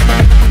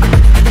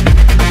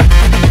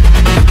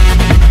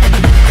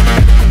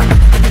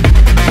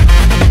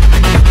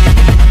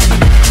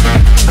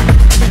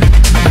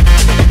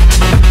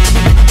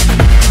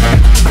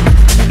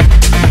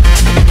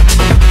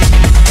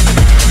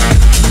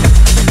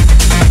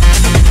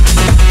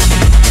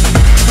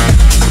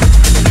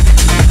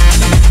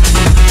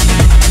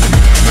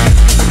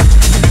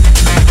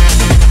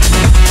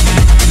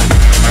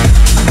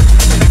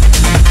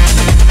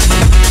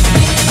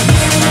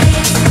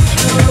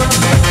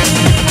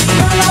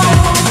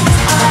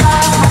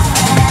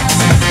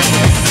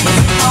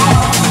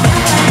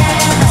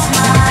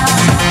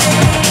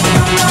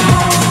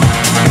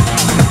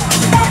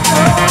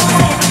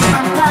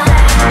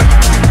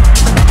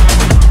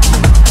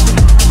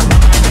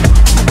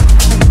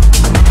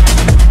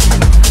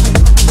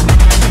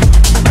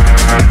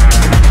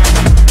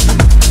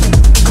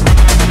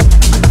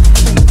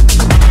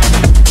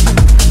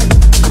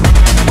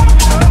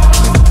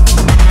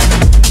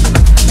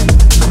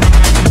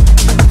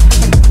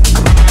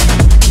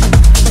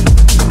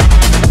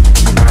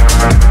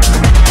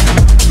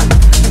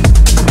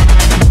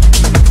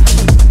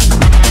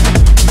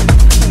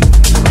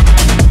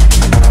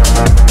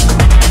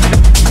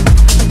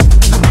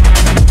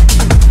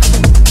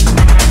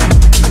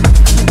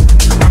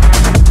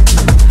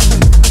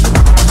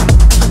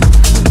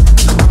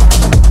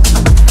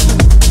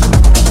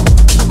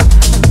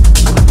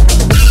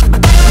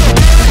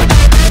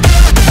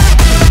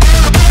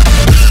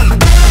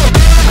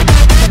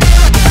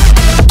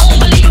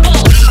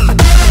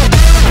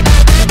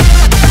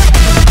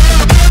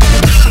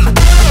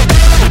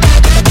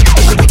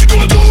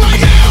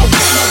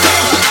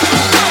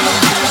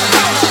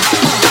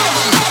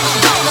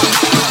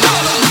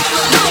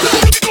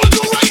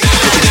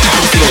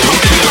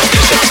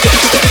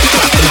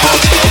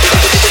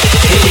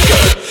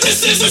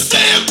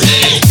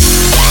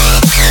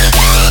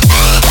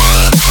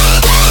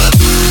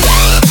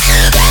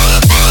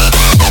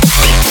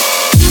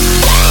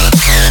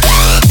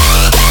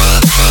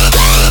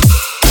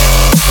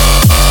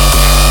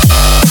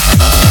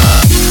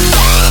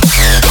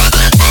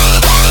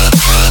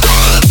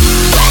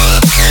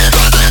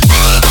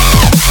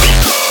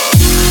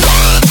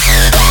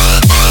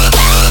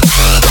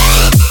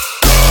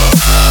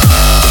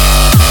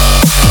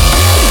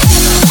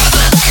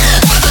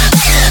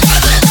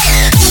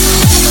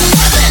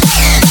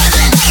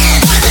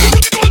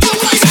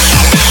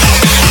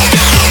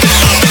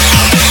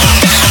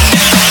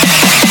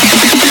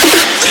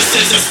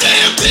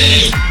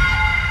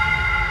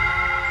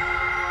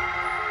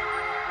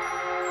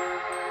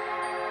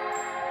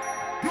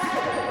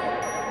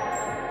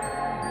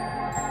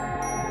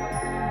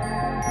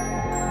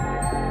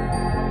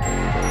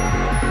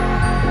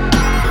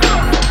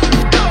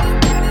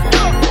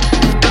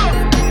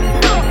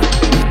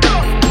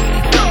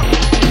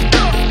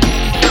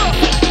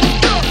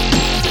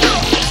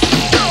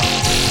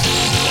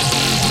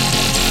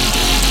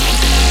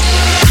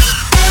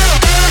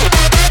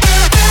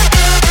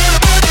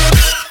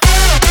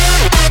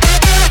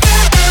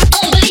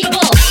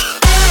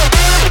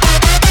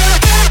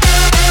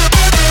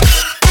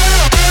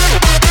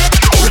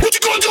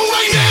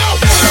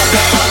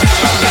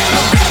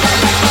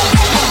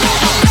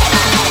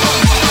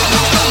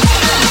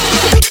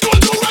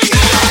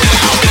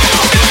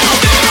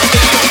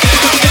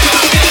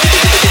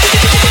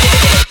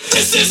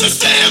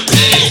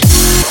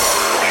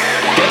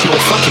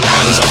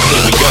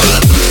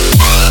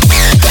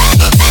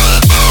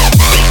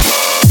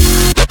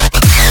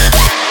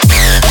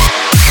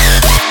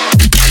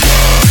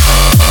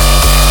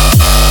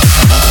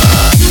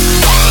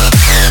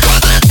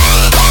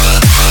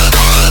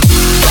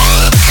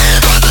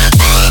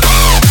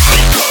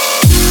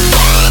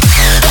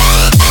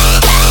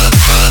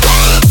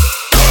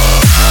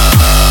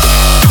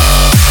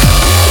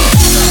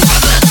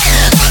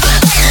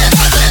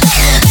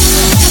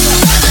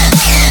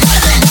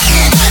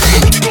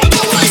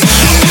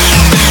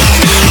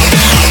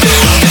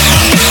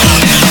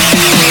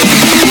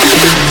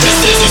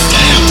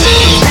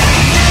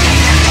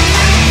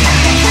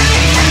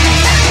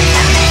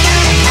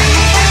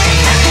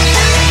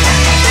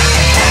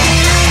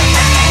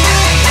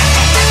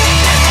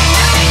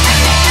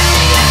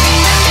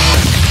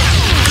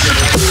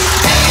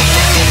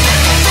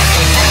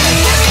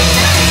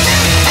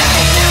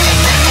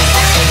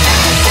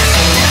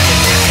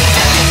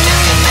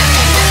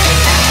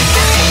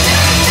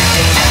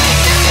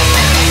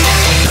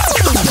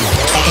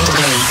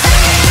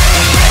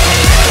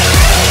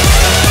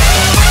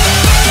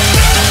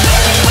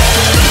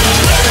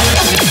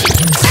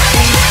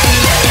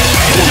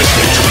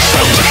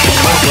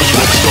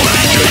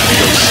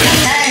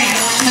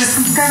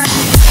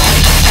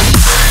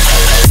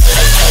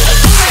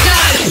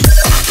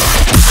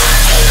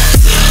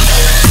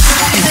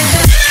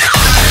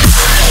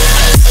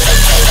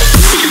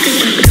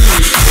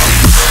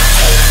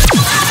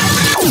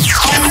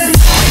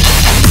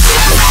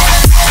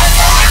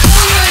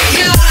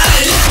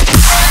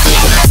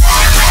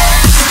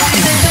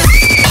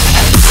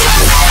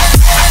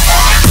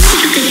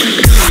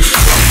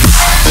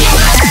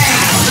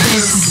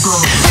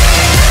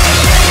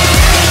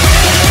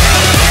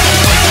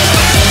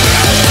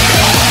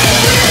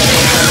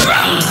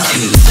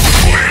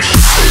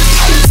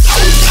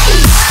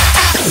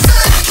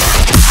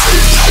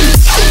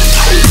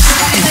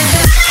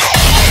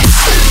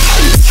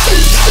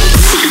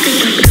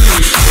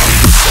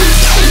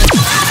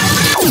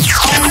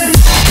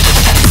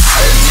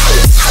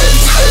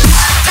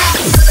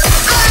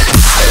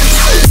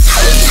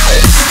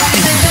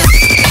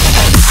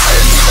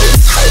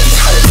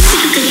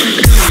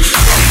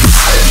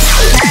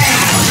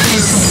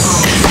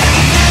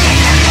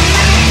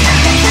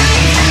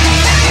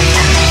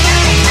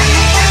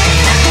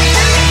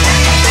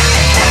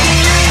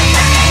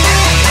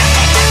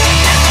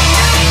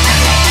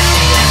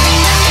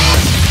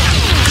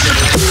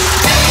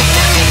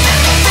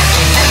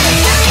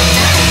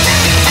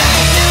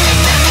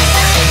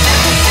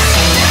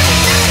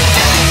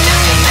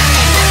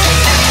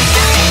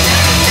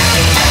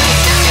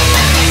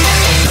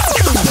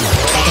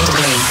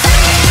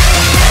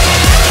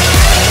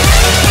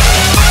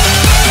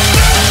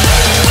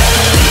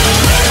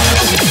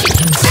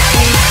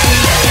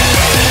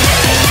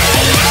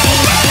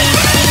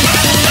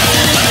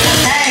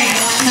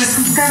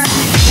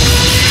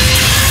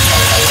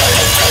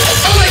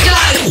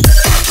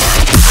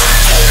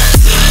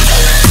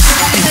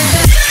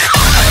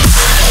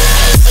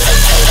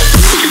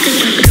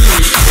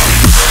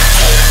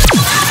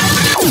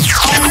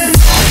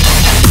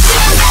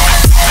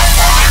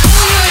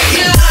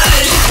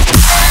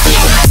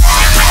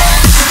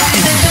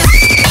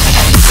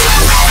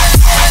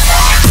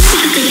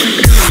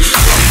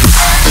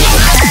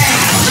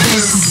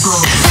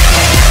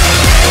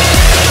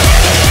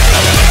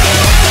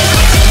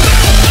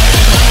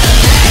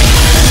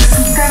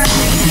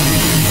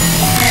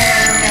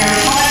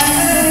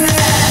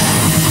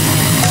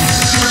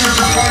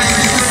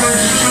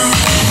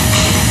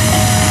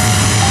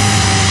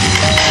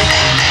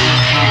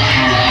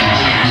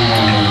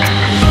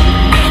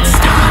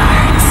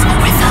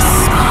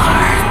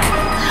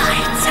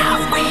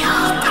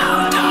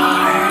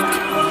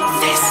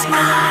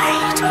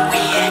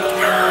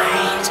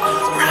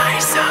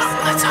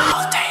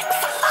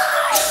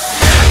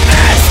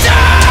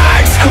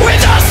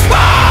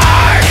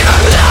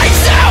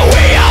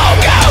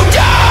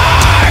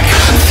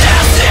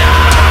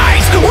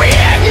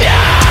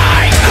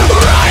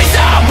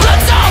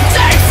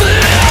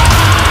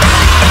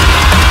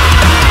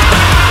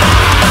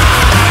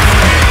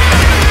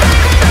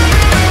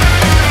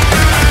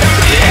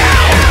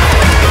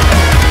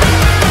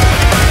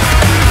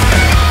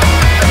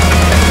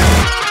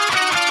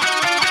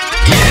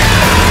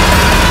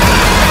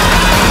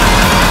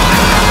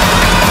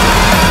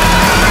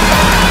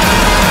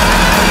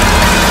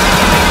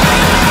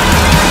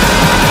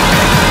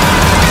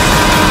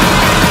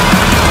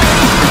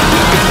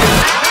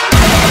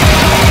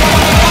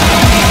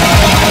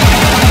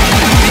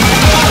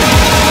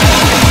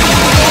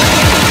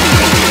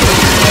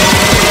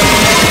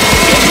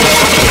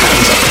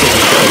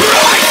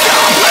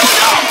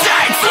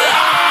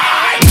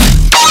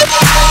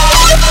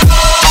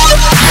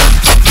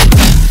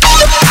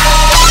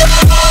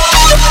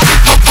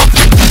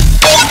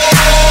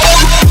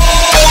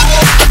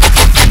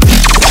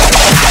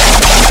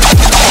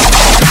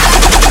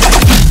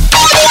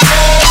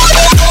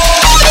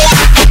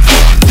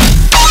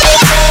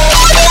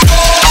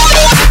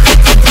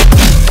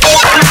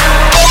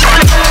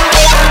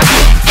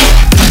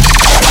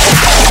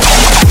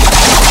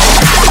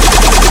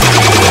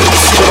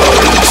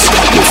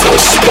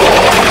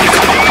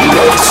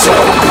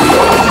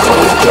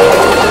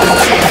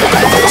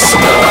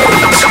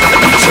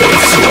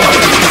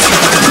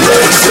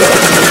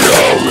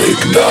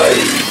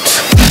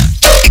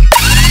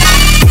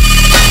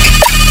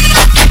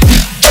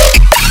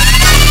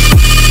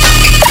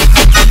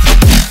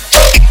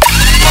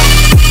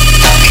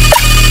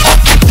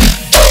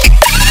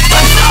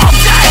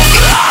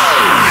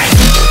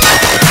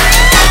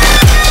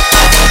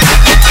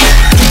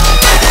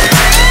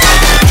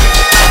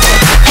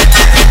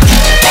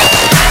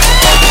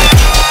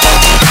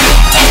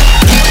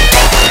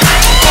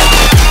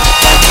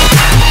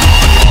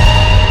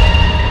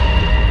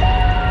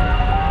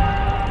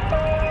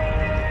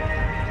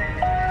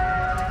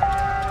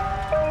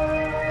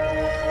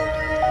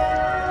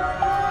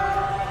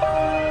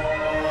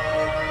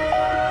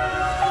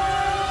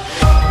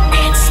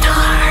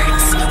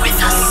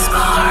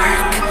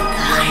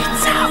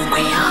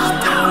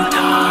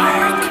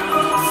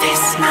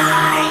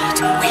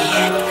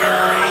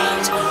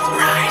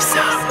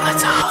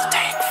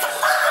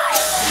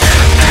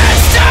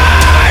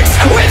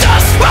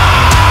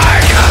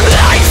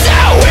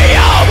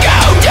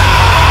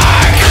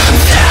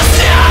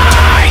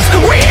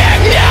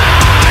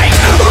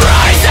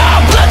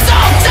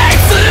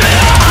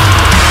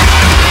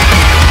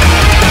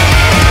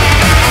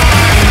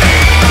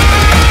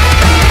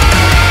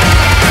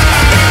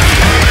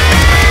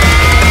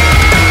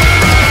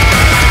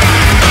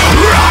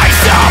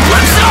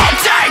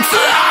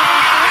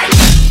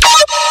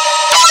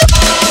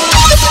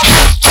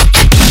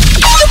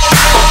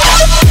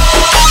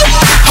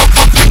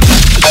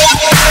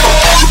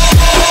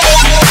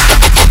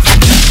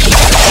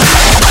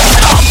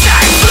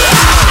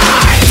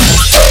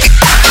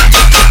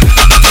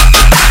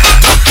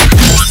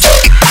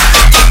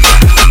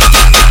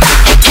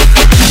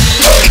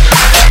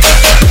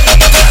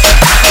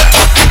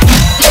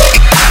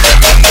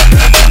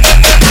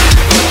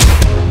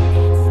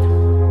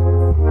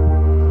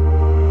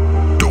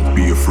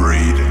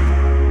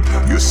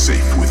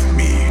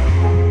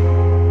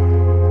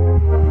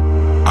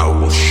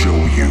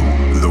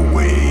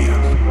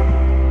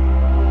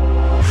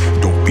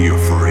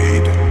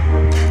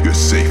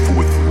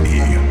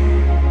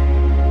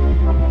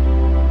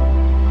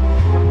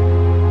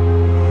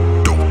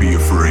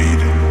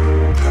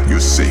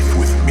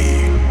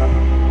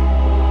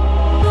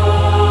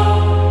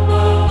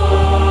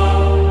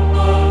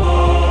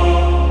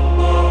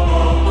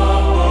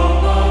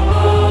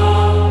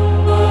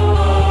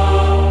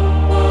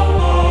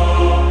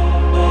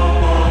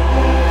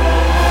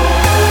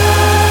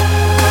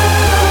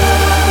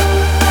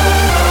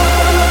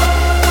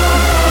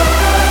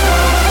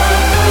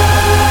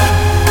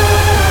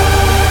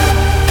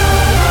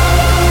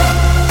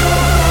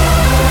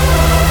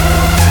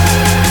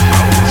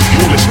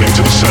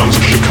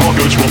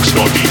 Chicago's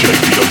rockstar DJ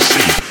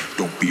DOC.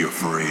 Don't be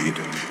afraid,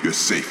 you're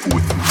safe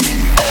with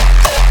me.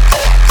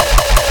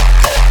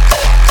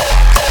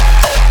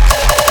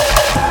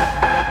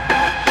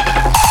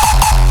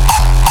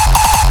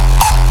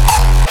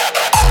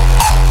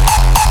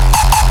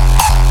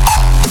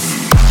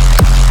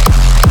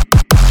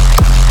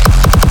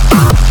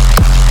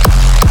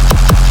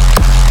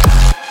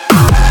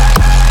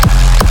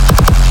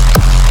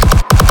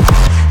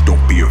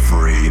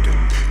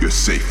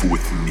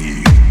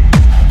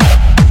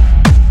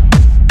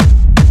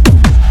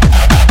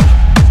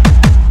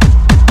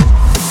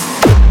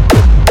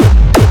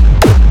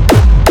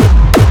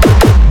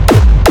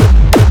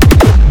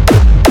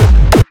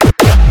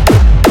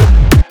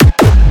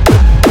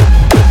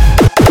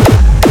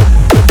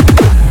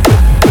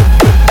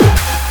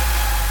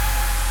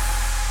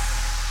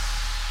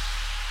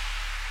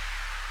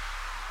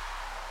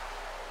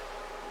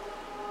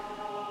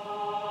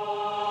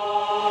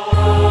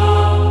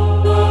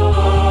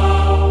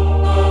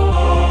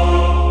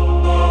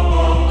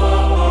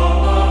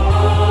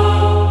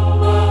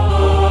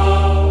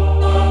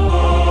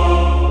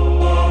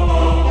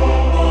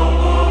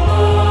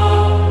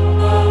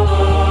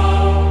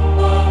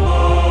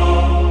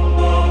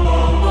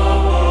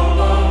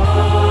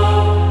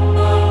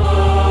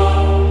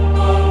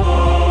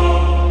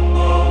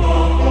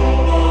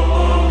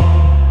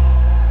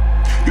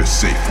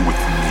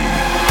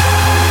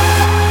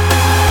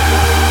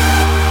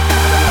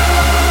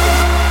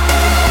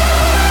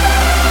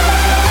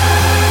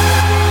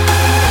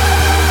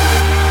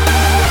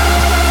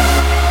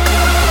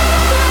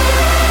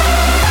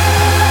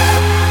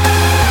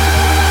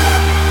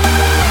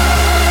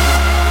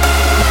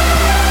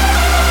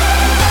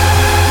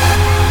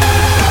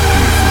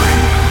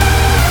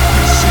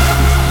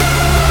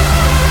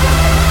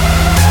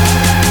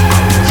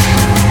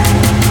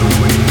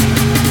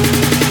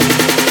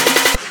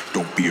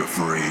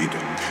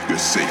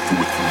 Safe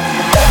with me.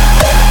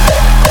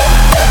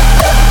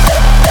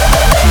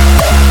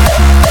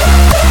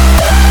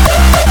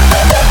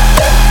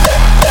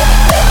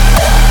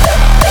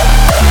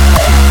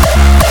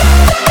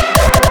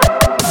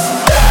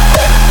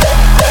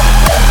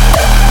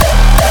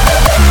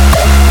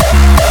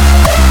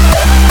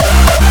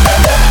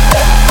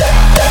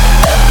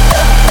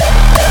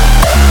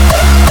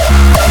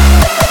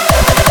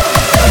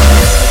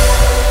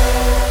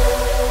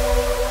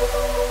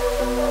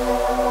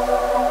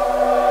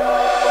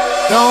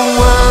 Don't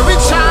worry,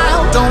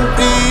 child, don't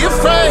be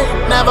afraid.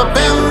 Never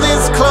been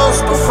this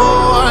close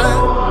before.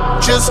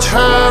 Just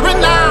hurry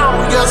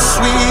now, your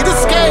sweet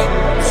escape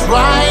is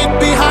right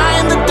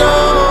behind the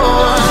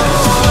door.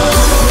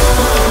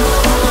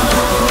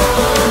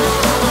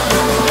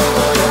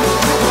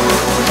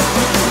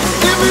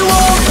 If you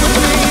walk with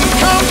me,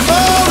 come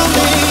follow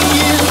me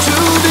into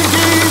the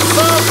gates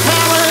of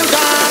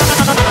paradise.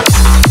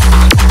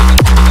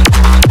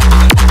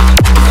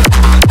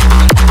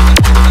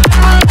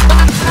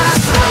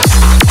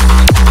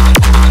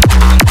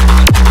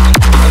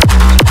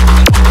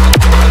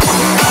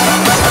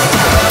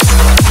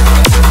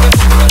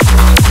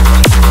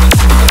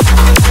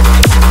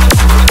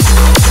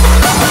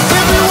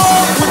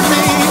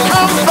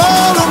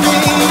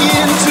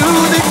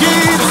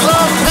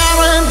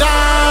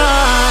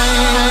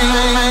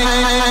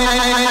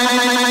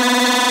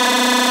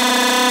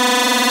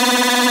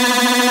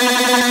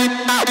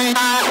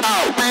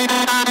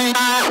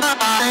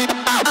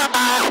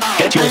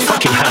 Get your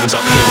fucking hands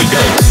up, here we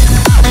go.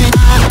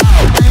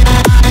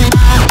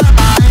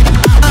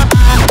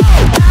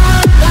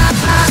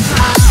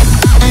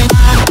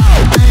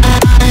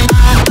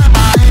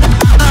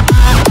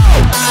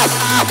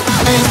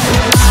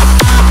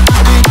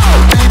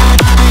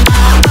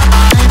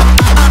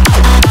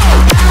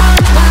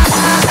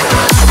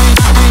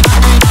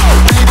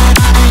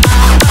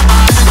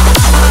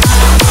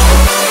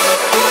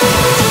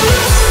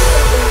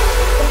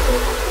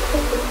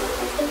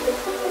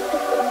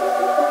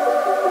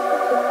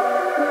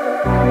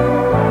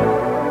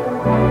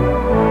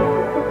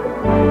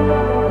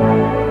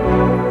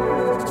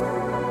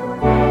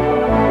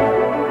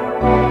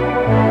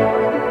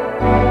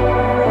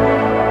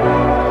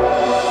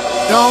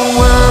 Don't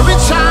worry,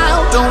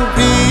 child, don't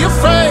be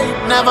afraid.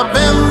 Never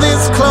been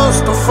this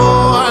close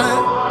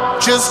before.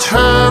 Just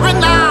hurry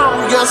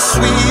now, your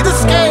sweet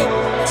escape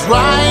is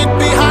right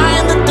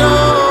behind the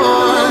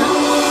door.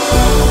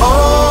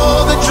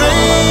 All the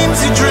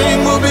dreams you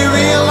dream will be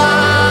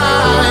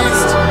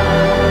realized.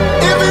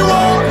 If you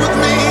walk with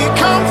me,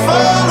 come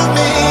follow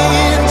me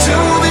into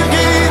the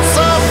gates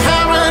of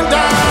paradise.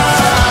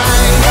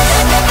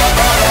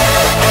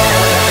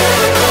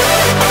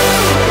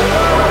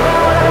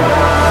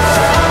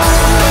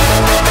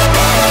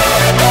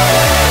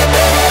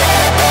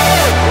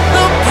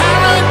 The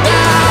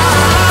paradise.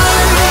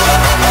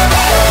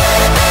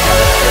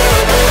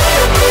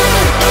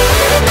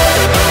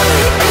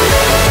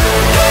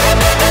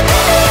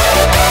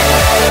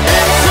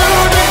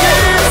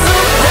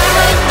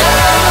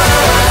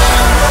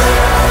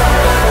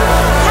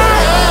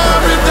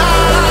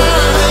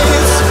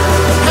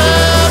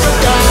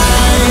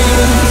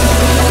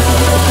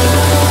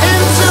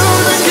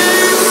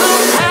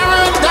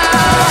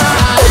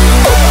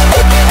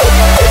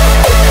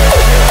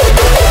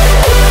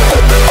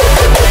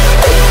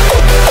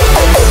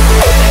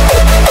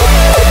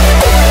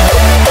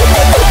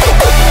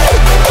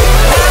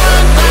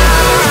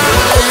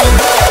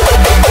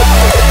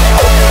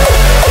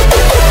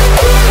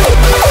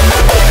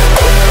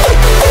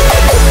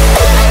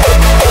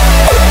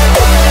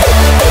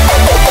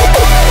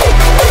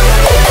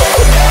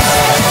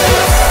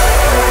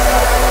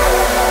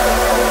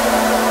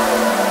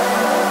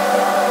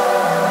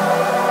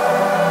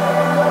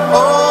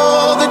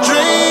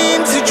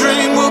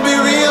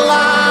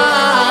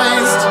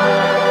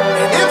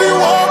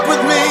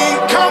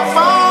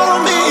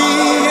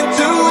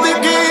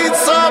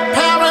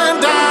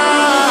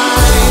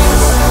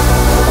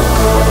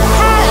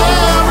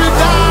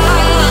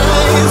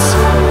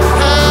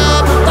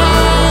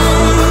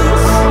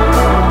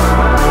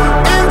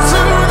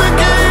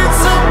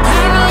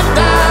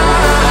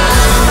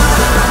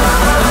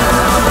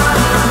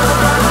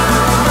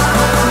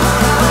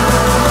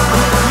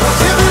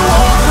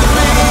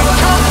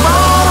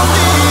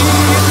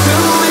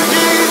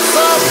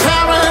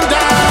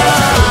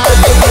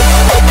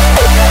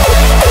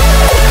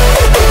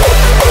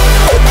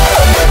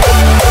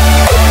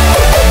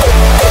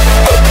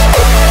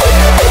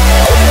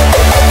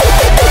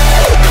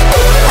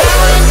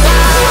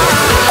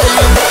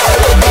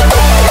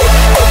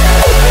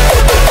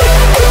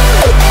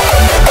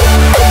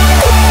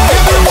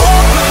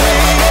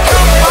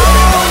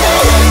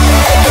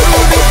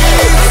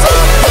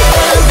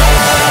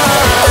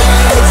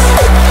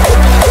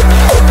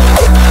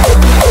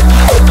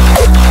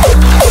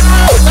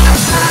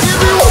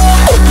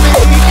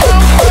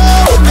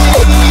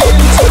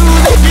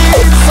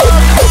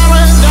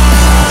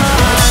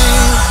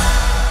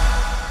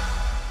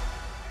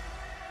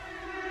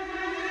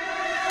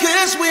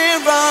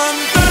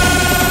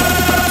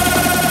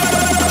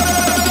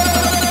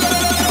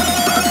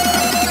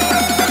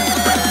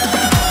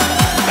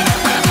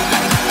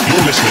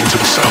 listening to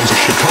the sounds of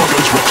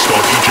Chicago's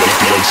rockstar DJ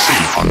DOC.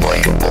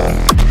 Unbreakable.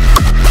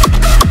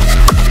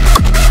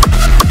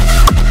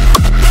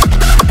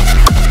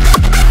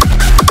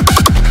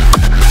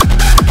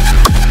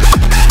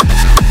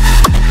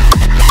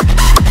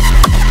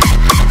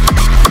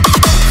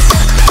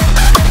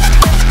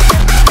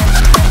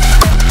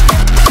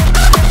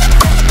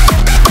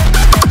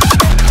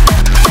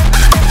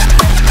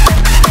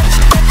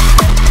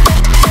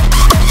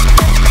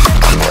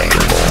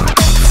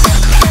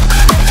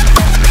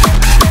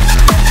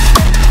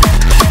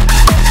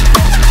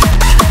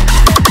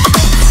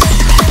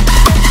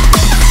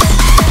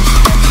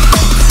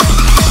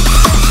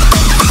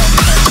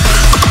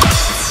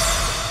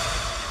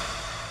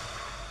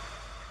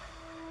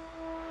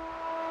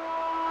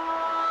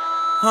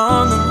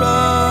 On the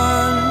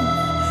run,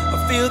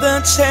 I feel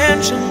the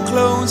tension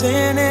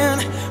closing in.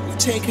 We've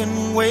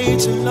taken way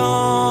too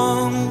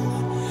long.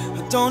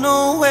 I don't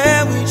know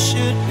where we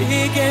should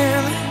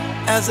begin.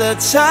 As the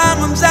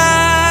time runs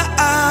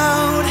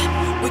out,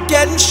 we're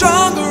getting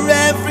stronger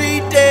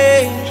every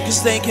day.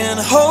 'Cause they can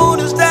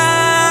hold us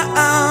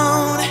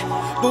down,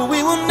 but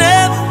we will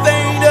never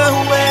fade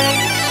away.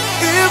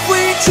 If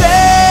we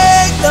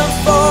take the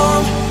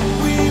fall,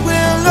 we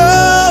will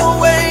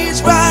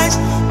always rise.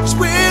 'Cause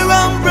we're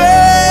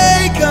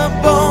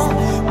unbreakable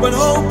when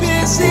hope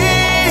is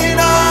in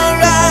our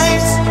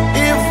eyes.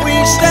 If we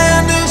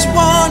stand as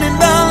one in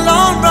the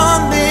long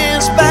run,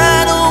 this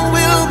battle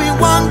will be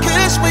won.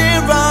 'Cause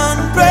we're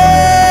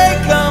unbreakable.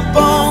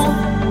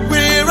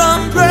 We're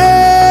unbreakable.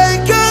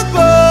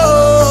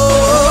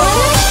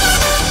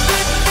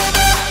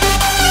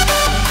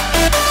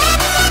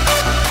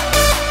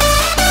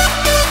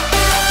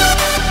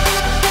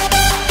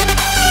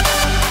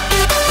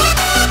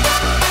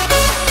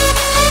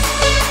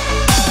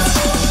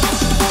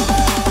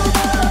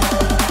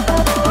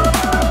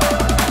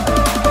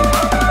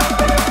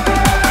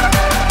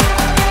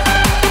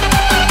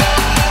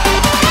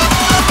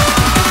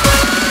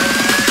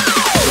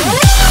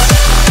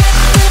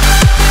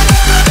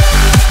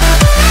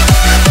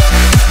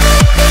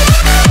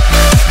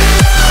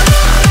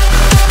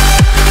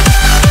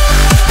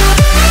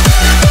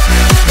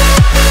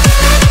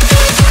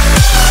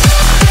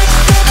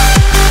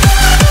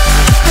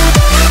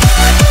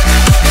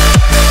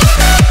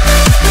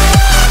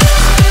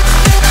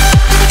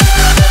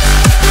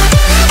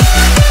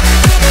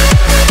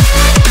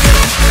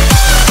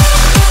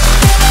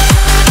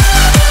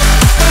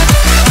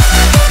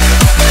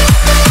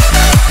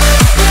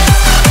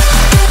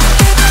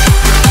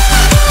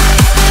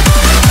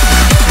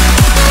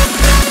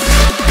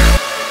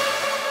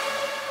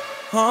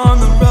 On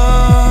the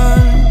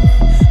run,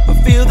 I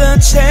feel the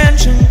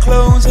tension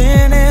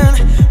closing in.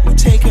 We've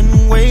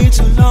taken way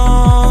too long.